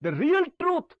the real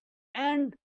truth,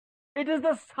 and it is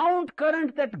the sound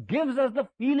current that gives us the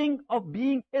feeling of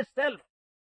being a self.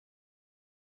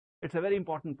 It's a very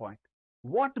important point.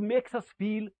 What makes us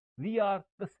feel we are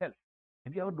the self?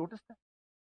 Have you ever noticed that?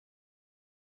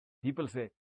 People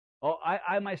say, "Oh,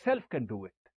 I myself can do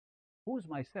it." Who's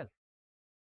myself?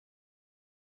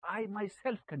 I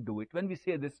myself can do it. When we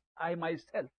say this, I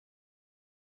myself,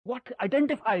 what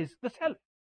identifies the self?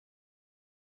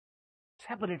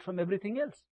 Separate from everything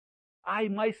else. I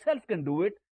myself can do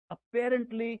it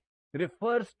apparently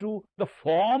refers to the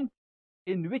form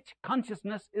in which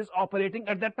consciousness is operating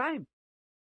at that time.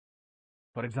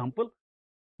 For example,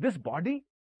 this body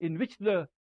in which the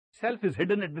self is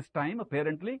hidden at this time,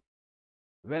 apparently,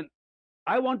 when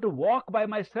I want to walk by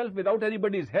myself without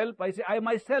anybody's help, I say, I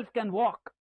myself can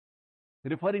walk,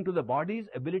 referring to the body's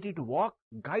ability to walk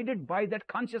guided by that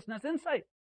consciousness inside.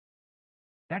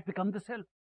 That becomes the self.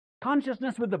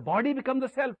 Consciousness with the body becomes the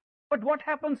self. But what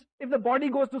happens if the body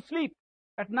goes to sleep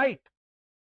at night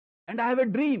and I have a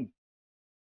dream?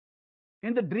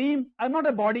 In the dream, I'm not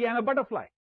a body, I'm a butterfly.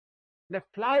 They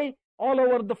fly all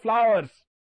over the flowers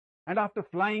and after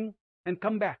flying and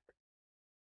come back.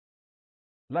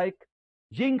 Like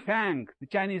Jing Fang, the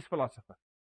Chinese philosopher.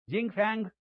 Jing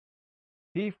Fang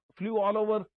He flew all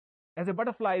over as a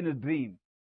butterfly in his dream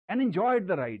and enjoyed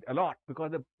the ride a lot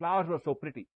because the flowers were so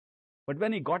pretty. But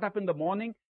when he got up in the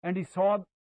morning and he saw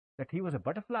that he was a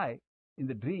butterfly in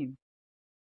the dream,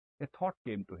 a thought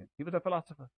came to him. He was a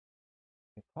philosopher.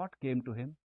 A thought came to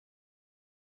him.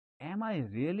 Am I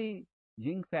really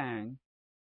Ying Fang,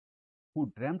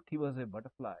 who dreamt he was a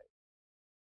butterfly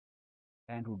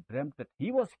and who dreamt that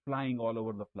he was flying all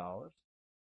over the flowers?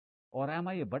 Or am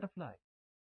I a butterfly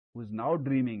who is now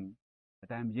dreaming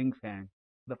that I am Ying Fang,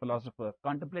 the philosopher,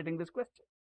 contemplating this question?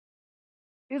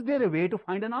 Is there a way to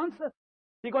find an answer?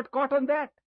 He got caught on that.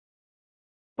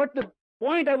 But the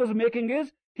point I was making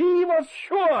is, he was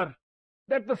sure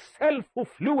that the self who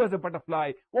flew as a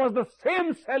butterfly was the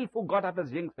same self who got up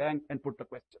as Ying Fang and put the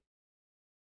question.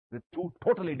 With two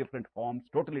totally different forms,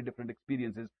 totally different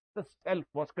experiences, the self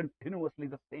was continuously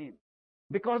the same.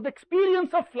 Because the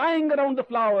experience of flying around the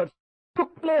flowers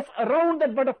took place around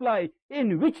that butterfly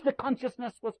in which the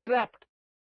consciousness was trapped.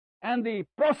 And the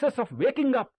process of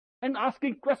waking up and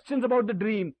asking questions about the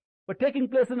dream were taking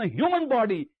place in a human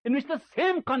body in which the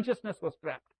same consciousness was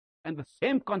trapped. And the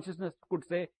same consciousness could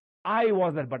say, I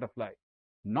was that butterfly,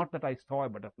 not that I saw a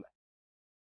butterfly.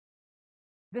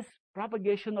 This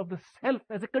propagation of the self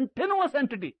as a continuous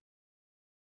entity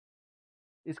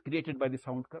is created by the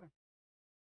sound current.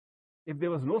 If there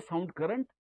was no sound current,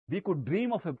 we could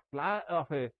dream of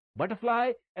a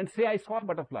butterfly and say, I saw a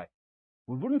butterfly.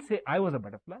 We wouldn't say, I was a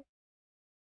butterfly.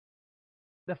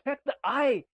 The fact that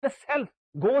I, the self,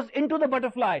 goes into the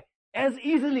butterfly as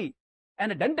easily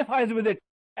and identifies with it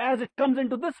as it comes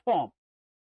into this form.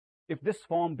 If this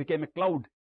form became a cloud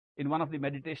in one of the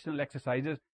meditational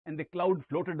exercises and the cloud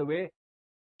floated away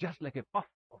just like a puff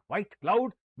of white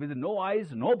cloud with no eyes,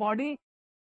 no body,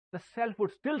 the self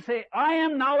would still say, I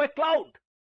am now a cloud.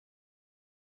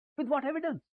 With what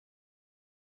evidence?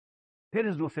 There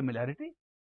is no similarity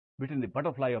between the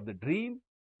butterfly of the dream,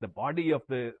 the body of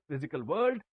the physical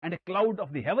world, and a cloud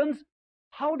of the heavens.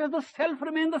 How does the self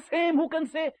remain the same? Who can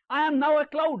say, I am now a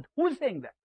cloud? Who is saying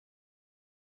that?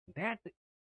 That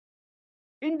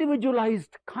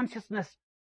individualized consciousness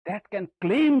that can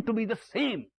claim to be the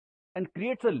same and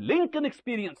creates a link in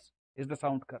experience is the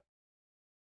sound current.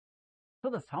 So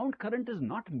the sound current is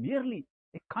not merely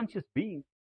a conscious being.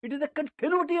 It is a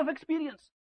continuity of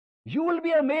experience. You will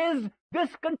be amazed. This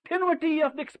continuity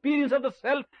of the experience of the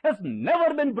self has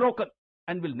never been broken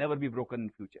and will never be broken in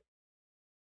future.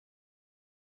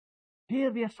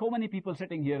 Here we have so many people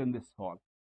sitting here in this hall,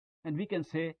 and we can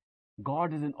say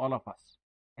God is in all of us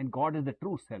and God is the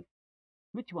true self.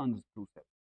 Which one is true self?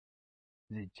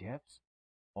 Is it Jeff's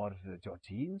or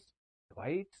Georgine's,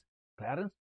 Dwight's,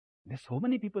 Clarence? There's so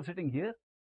many people sitting here.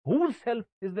 Whose self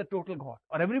is the total God?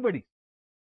 Or everybody's?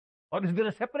 Or is there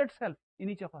a separate self in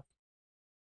each of us?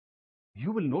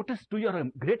 You will notice to your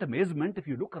great amazement, if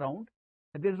you look around,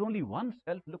 that there is only one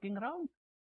self looking around.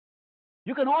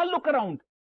 You can all look around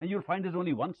and you'll find there's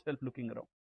only one self looking around.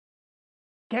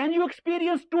 Can you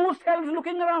experience two selves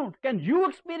looking around? Can you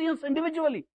experience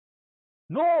individually?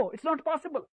 No, it's not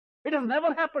possible. It has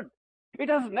never happened. It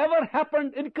has never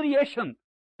happened in creation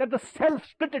that the self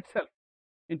split itself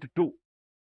into two.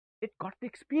 It got the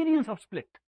experience of split.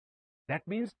 That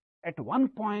means at one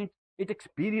point it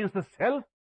experienced the self,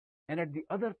 and at the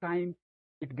other time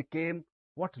it became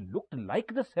what looked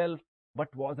like the self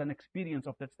but was an experience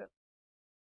of that self.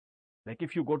 Like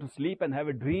if you go to sleep and have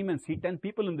a dream and see 10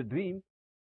 people in the dream,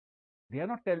 they are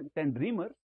not 10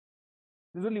 dreamers.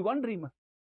 There's only one dreamer.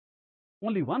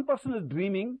 Only one person is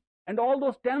dreaming, and all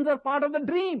those 10s are part of the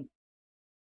dream.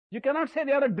 You cannot say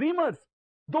they are dreamers.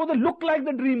 Though they look like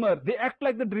the dreamer, they act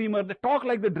like the dreamer, they talk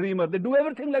like the dreamer, they do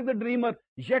everything like the dreamer,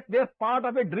 yet they're part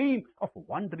of a dream of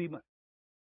one dreamer.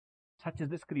 Such is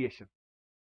this creation.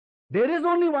 There is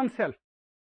only one self.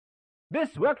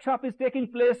 This workshop is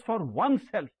taking place for one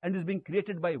self and is being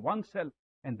created by one self,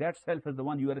 and that self is the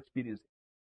one you are experiencing.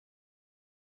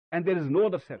 And there is no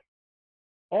other self.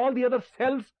 All the other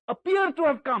selves appear to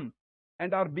have come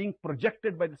and are being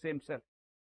projected by the same self.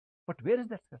 But where is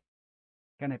that self?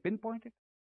 Can I pinpoint it?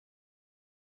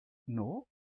 No.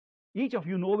 Each of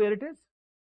you know where it is.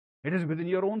 It is within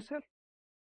your own self.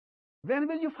 When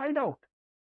will you find out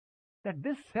that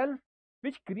this self,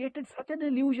 which created such an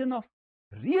illusion of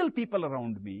real people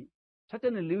around me, such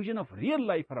an illusion of real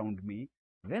life around me,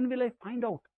 when will I find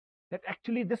out that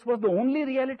actually this was the only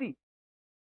reality?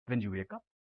 When you wake up.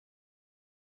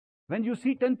 When you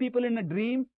see 10 people in a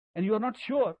dream and you are not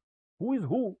sure who is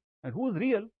who and who is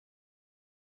real,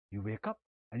 you wake up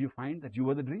and you find that you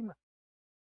are the dreamer.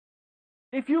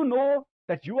 If you know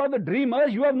that you are the dreamer,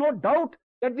 you have no doubt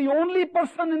that the only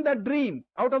person in that dream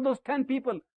out of those 10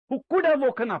 people who could have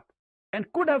woken up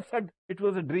and could have said it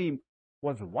was a dream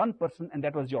was one person, and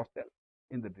that was yourself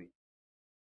in the dream.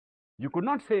 You could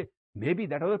not say, maybe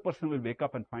that other person will wake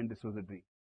up and find this was a dream.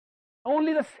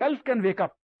 Only the self can wake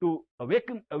up to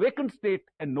awakened state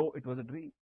and know it was a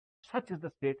dream. Such is the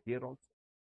state here also.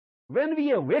 When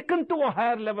we awaken to a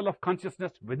higher level of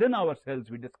consciousness within ourselves,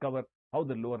 we discover how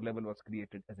the lower level was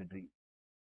created as a dream.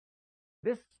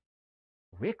 This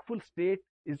wakeful state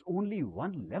is only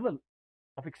one level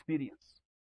of experience,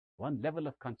 one level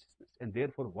of consciousness, and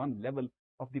therefore one level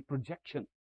of the projection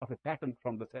of a pattern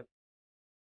from the self.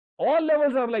 All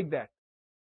levels are like that.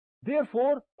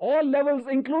 Therefore, all levels,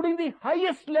 including the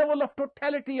highest level of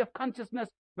totality of consciousness,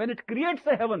 when it creates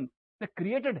a heaven, the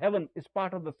created heaven is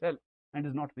part of the self and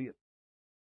is not real.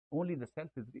 Only the self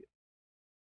is real.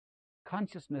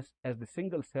 Consciousness as the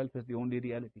single self is the only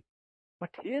reality. But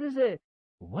here is a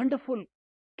wonderful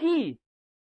key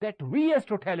that we as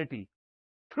totality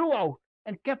threw out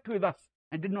and kept with us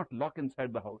and did not lock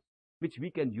inside the house, which we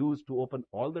can use to open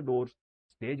all the doors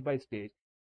stage by stage.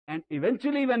 And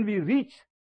eventually when we reach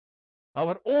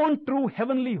our own true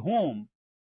heavenly home,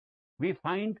 we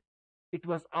find it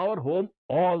was our home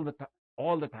all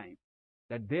the time.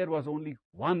 That there was only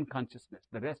one consciousness.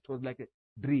 The rest was like a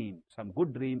dream, some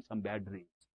good dreams, some bad dreams.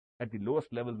 At the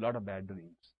lowest level, a lot of bad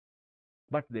dreams.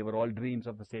 But they were all dreams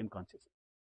of the same consciousness.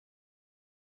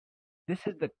 This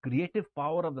is the creative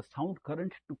power of the sound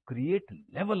current to create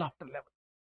level after level.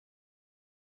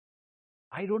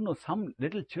 I don't know, some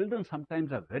little children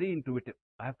sometimes are very intuitive.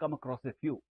 I have come across a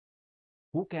few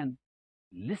who can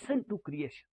listen to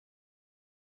creation.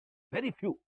 Very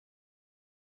few.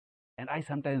 And I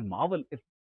sometimes marvel if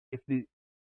the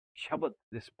Shabad,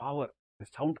 this power, the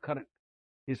sound current,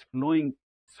 is flowing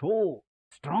so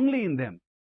strongly in them,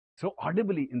 so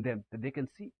audibly in them that they can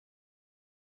see.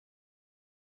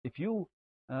 If you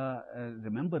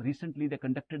remember, recently they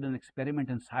conducted an experiment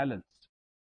in silence.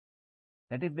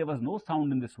 That if there was no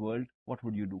sound in this world, what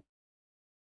would you do?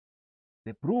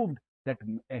 They proved that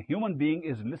a human being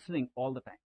is listening all the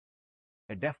time.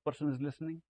 A deaf person is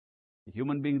listening. A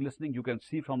human being listening. You can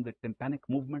see from the tympanic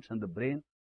movements and the brain,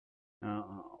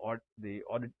 or the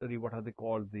auditory, what are they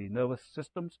called, the nervous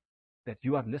systems, that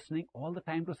you are listening all the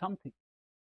time to something.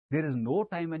 There is no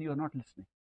time when you are not listening.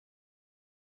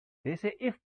 They say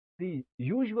if the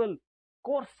usual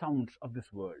coarse sounds of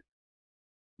this world,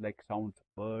 like sounds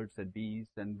of birds and bees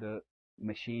and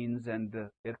machines and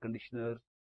air conditioners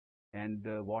and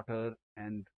water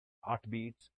and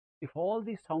heartbeats, if all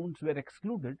these sounds were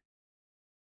excluded,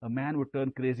 a man would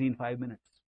turn crazy in 5 minutes.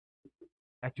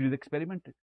 Actually, they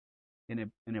experimented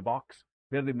in a box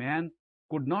where the man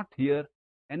could not hear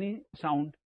any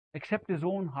sound except his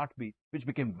own heartbeat, which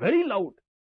became very loud.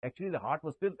 Actually, the heart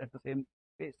was still at the same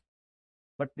pace.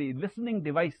 But the listening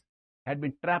device had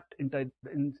been trapped inside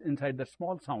the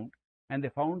small sound, and they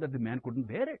found that the man couldn't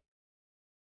bear it.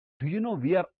 Do you know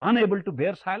we are unable to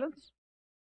bear silence?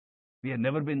 We have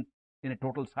never been in a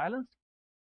total silence,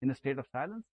 in a state of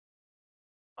silence.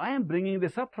 I am bringing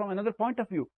this up from another point of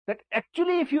view, that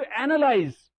actually if you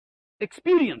analyze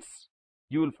experience,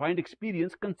 you will find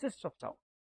experience consists of sound.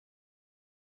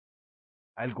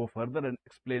 I'll go further and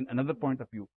explain another point of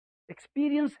view.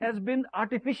 Experience has been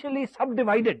artificially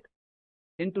subdivided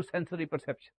into sensory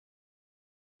perception.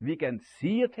 We can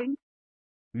see a thing,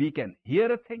 we can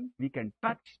hear a thing, we can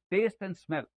touch, taste and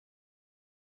smell.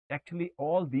 Actually,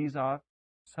 all these are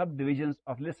subdivisions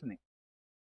of listening.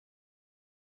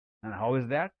 And how is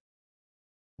that?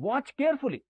 Watch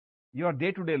carefully your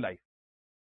day-to-day life.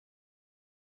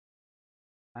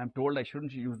 I am told I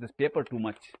shouldn't use this paper too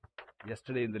much.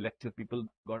 Yesterday in the lecture,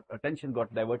 attention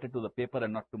got diverted to the paper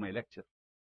and not to my lecture.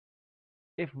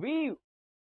 If we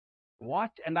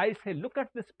watch and I say, look at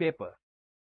this paper,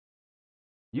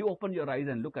 you open your eyes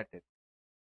and look at it.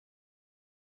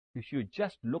 If you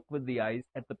just look with the eyes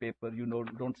at the paper, you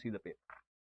don't see the paper.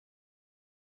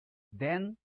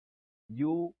 Then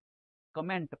you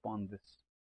comment upon this.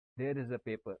 There is a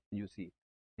paper, you see it.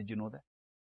 Did you know that?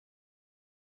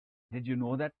 Did you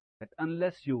know that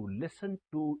unless you listen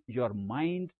to your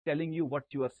mind telling you what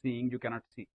you are seeing, you cannot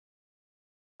see.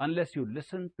 Unless you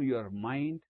listen to your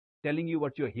mind telling you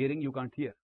what you are hearing, you can't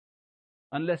hear.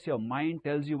 Unless your mind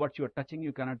tells you what you are touching,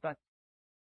 you cannot touch.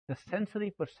 The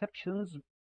sensory perceptions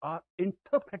are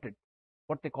interpreted,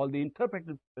 what they call the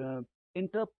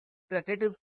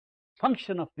interpretative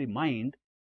function of the mind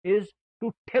is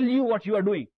to tell you what you are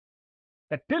doing.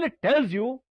 That till it tells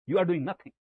you, you are doing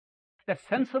nothing. That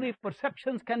sensory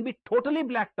perceptions can be totally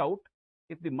blacked out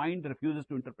if the mind refuses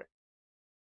to interpret.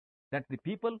 That the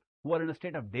people who are in a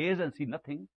state of daze and see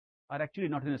nothing are actually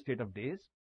not in a state of daze.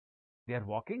 They are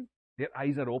walking, their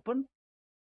eyes are open,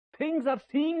 things are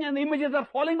seeing and the images are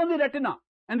falling on the retina.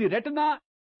 And the retina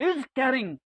is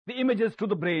carrying the images to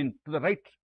the brain, to the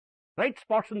right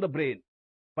spots in the brain.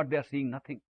 But they are seeing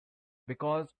nothing,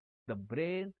 because the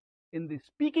brain, in the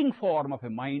speaking form of a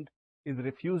mind, is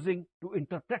refusing to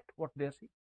interpret what they are seeing.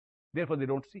 Therefore, they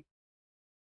don't see.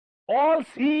 All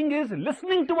seeing is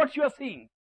listening to what you are seeing.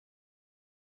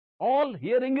 All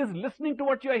hearing is listening to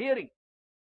what you are hearing.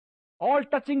 All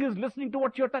touching is listening to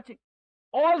what you are touching.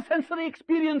 All sensory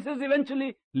experience is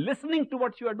eventually listening to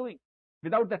what you are doing.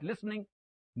 Without that listening,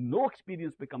 no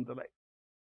experience becomes alive.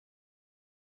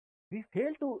 We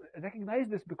fail to recognize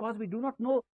this because we do not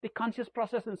know the conscious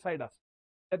process inside us.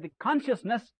 That the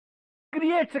consciousness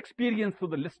creates experience through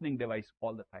the listening device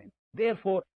all the time.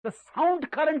 Therefore, the sound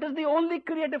current is the only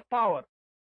creative power.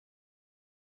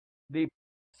 The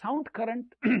sound current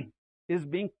is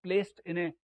being placed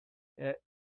in an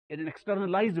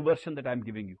externalized version that I am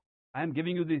giving you. I am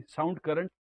giving you the sound current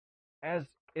as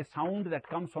a sound that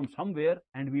comes from somewhere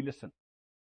and we listen.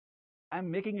 I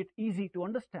am making it easy to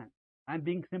understand. I am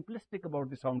being simplistic about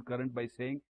the sound current by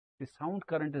saying the sound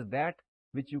current is that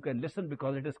which you can listen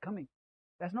because it is coming.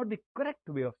 That's not the correct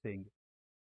way of saying it.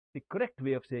 The correct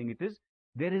way of saying it is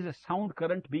there is a sound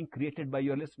current being created by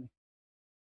your listening.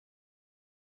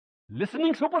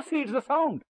 Listening supersedes the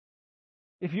sound.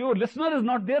 If your listener is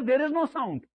not there, there is no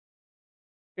sound.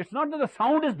 It's not that the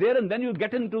sound is there and then you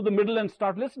get into the middle and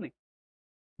start listening.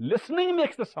 Listening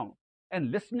makes the sound, and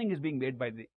listening is being made by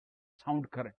the sound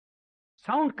current.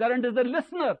 Sound current is the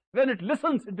listener. When it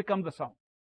listens, it becomes the sound.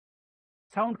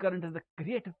 Sound current is the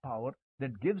creative power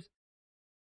that gives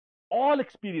all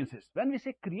experiences. When we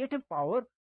say creative power,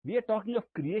 we are talking of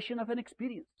creation of an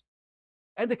experience.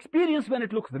 And experience, when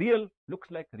it looks real, looks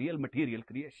like real material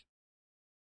creation.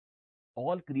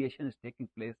 All creation is taking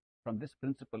place from this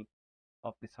principle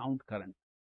of the sound current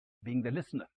being the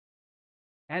listener.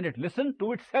 And it listens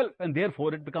to itself, and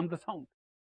therefore it becomes the sound.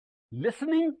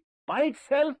 Listening by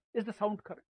itself is the sound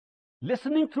current.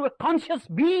 Listening through a conscious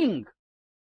being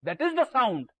that is the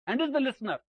sound and is the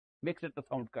listener makes it the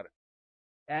sound current.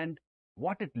 And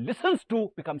what it listens to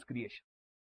becomes creation.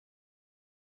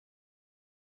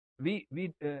 We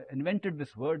invented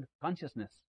this word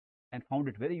consciousness and found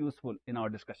it very useful in our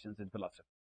discussions in philosophy.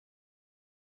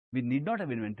 We need not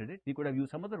have invented it. We could have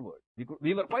used some other word.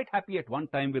 We were quite happy at one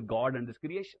time with God and this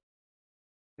creation.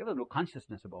 There was no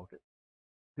consciousness about it.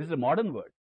 This is a modern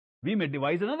word. We may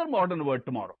devise another modern word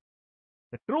tomorrow.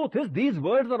 The truth is, these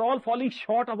words are all falling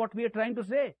short of what we are trying to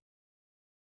say.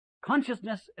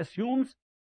 Consciousness assumes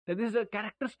that this is a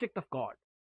characteristic of God.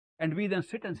 And we then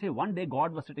sit and say, one day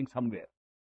God was sitting somewhere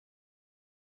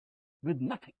with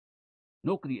nothing,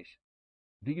 no creation.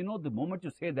 Do you know, the moment you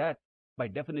say that, by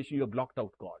definition, you have blocked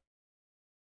out God.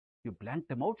 You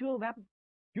blanked him out,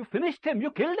 you finished him,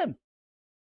 you killed him.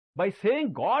 By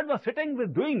saying God was sitting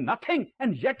with doing nothing,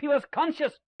 and yet he was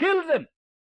conscious, kills him.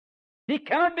 He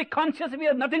cannot be conscious if he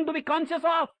has nothing to be conscious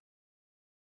of.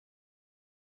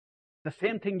 The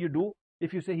same thing you do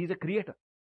if you say he's a creator.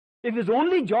 If his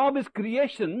only job is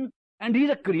creation, and he's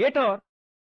a creator,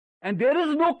 and there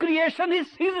is no creation, he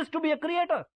ceases to be a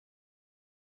creator.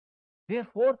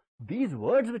 Therefore, these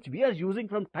words which we are using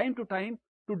from time to time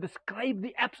to describe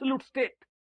the absolute state,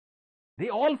 they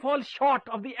all fall short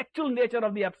of the actual nature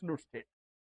of the absolute state.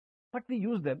 But we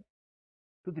use them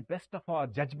to the best of our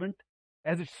judgment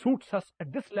as it suits us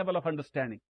at this level of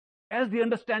understanding. As the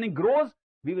understanding grows,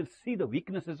 we will see the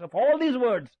weaknesses of all these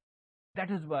words. That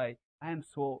is why I am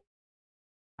so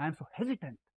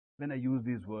hesitant when I use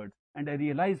these words, and I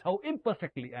realize how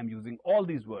imperfectly I am using all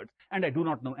these words, and I do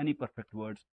not know any perfect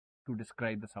words to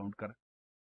describe the sound current.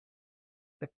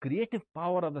 The creative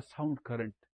power of the sound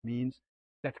current means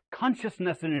that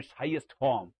consciousness in its highest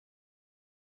form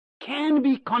can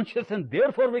be conscious, and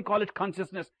therefore we call it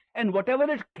consciousness, and whatever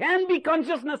it can be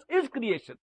consciousness is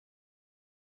creation.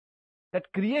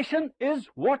 That creation is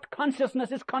what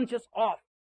consciousness is conscious of,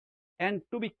 and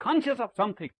to be conscious of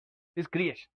something is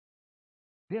creation.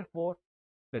 Therefore,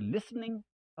 the listening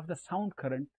of the sound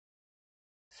current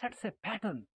sets a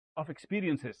pattern of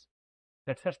experiences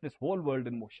that sets this whole world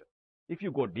in motion. If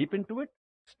you go deep into it,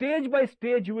 stage by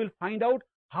stage, you will find out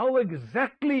how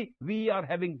exactly we are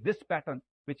having this pattern,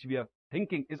 which we are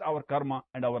thinking is our karma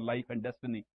and our life and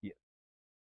destiny here.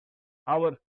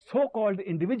 Our so-called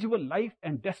individual life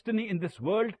and destiny in this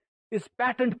world is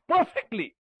patterned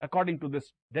perfectly according to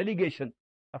this delegation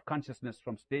of consciousness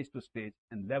from stage to stage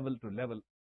and level to level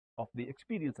of the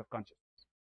experience of consciousness.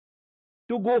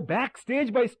 To go back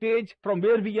stage by stage from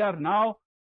where we are now,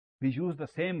 we use the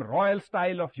same royal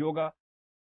style of yoga,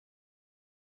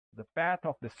 the path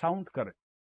of the sound current.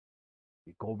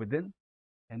 We go within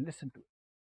and listen to it.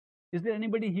 Is there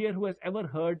anybody here who has ever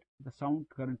heard the sound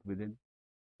current within?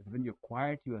 When you're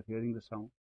quiet, you are hearing the sound.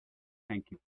 Thank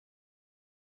you.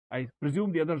 I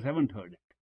presume the others haven't heard it.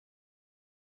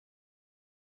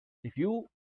 If you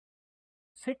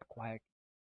sit quiet,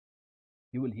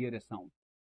 you will hear a sound.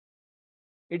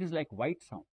 It is like white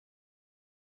sound.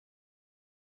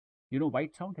 You know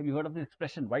white sound? Have you heard of the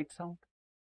expression white sound?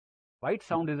 White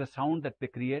sound is a sound that they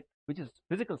create, which is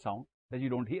physical sound that you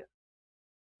don't hear.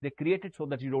 They create it so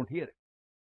that you don't hear it.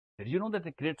 Did you know that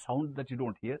they create sound that you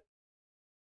don't hear?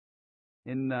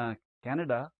 In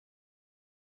Canada,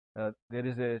 there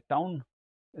is a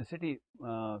city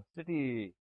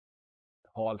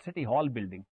hall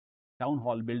building, town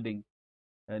hall building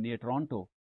near Toronto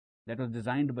that was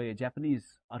designed by a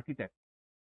Japanese architect,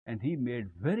 and he made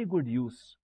very good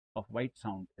use of white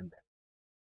sound in that.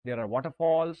 There are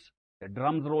waterfalls, the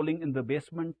drums rolling in the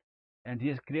basement, and he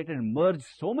has created and merged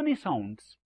so many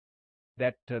sounds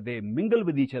that they mingle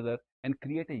with each other and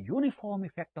create a uniform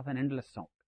effect of an endless sound.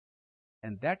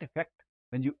 And that effect,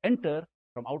 when you enter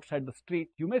from outside the street,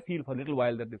 you may feel for a little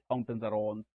while that the fountains are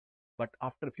on, but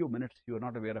after a few minutes, you are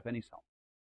not aware of any sound.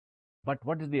 But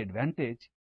what is the advantage?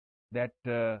 That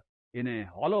in a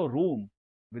hollow room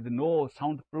with no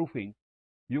soundproofing,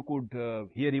 you could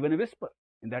hear even a whisper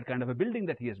in that kind of a building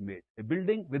that he has made. A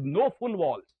building with no full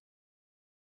walls.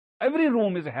 Every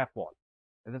room is a half wall.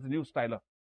 That's a new style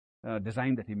of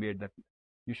design that he made that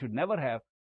you should never have.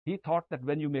 He thought that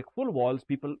when you make full walls,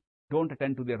 people don't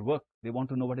attend to their work. They want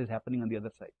to know what is happening on the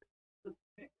other side.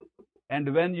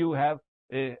 And when you have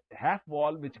a half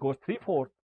wall which goes 3/4,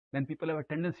 then people have a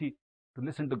tendency to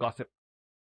listen to gossip.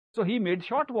 So he made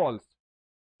short walls.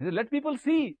 He said, let people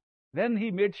see. Then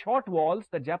he made short walls.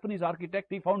 The Japanese architect,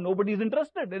 he found nobody is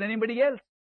interested in anybody else.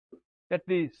 That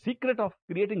the secret of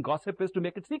creating gossip is to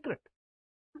make it secret.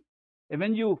 And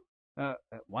when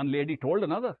one lady told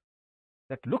another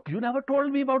that, look, you never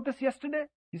told me about this yesterday.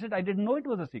 He said, I didn't know it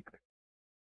was a secret.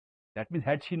 That means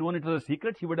had she known it was a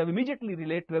secret, she would have immediately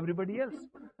relayed to everybody else.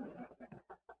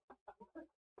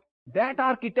 That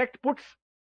architect puts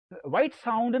white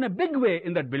sound in a big way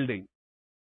in that building.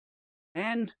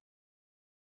 And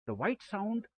the white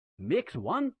sound makes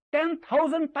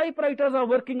 10,000 typewriters are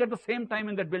working at the same time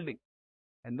in that building.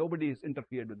 And nobody is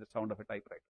interfered with the sound of a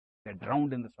typewriter. They're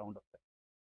drowned in the sound of that.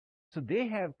 So they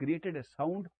have created a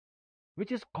sound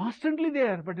which is constantly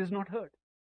there but is not heard.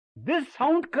 This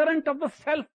sound current of the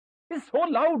self is so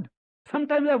loud.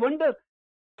 Sometimes I wonder,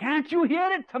 can't you hear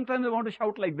it? Sometimes I want to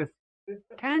shout like this.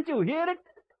 Can't you hear it?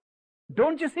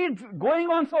 Don't you see it's going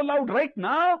on so loud right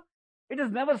now? It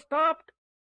has never stopped.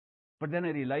 But then I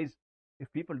realize,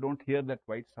 if people don't hear that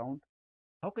white sound,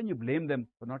 how can you blame them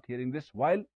for not hearing this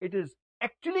while it is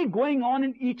actually going on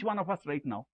in each one of us right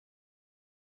now?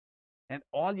 And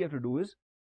all you have to do is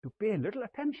to pay a little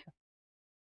attention.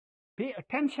 Pay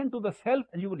attention to the self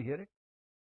and you will hear it.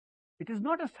 It is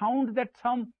not a sound that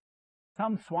some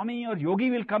Swami or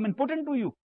yogi will come and put into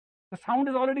you. The sound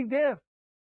is already there.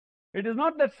 It is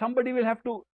not that somebody will have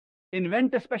to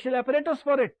invent a special apparatus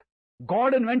for it.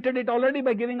 God invented it already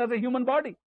by giving us a human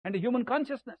body and a human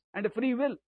consciousness and a free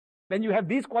will. When you have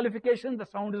these qualifications, the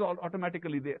sound is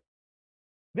automatically there.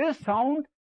 This sound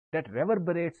that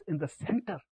reverberates in the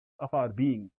center of our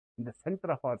being, in the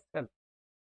center of our self,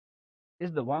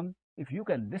 is the one, if you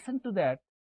can listen to that,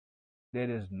 there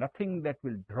is nothing that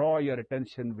will withdraw your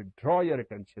attention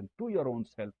to your own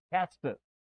self faster.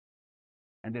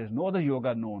 And there is no other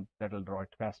yoga known that will draw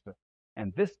it faster.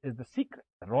 And this is the secret,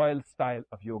 the royal style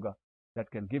of yoga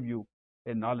that can give you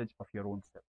a knowledge of your own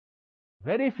self.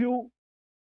 Very few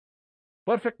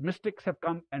perfect mystics have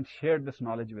come and shared this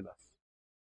knowledge with us.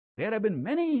 There have been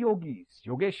many yogis,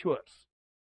 yogeshwars,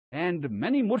 and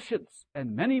many murshids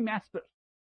and many masters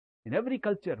in every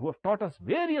culture who have taught us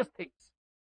various things.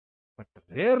 But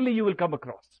rarely you will come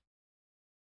across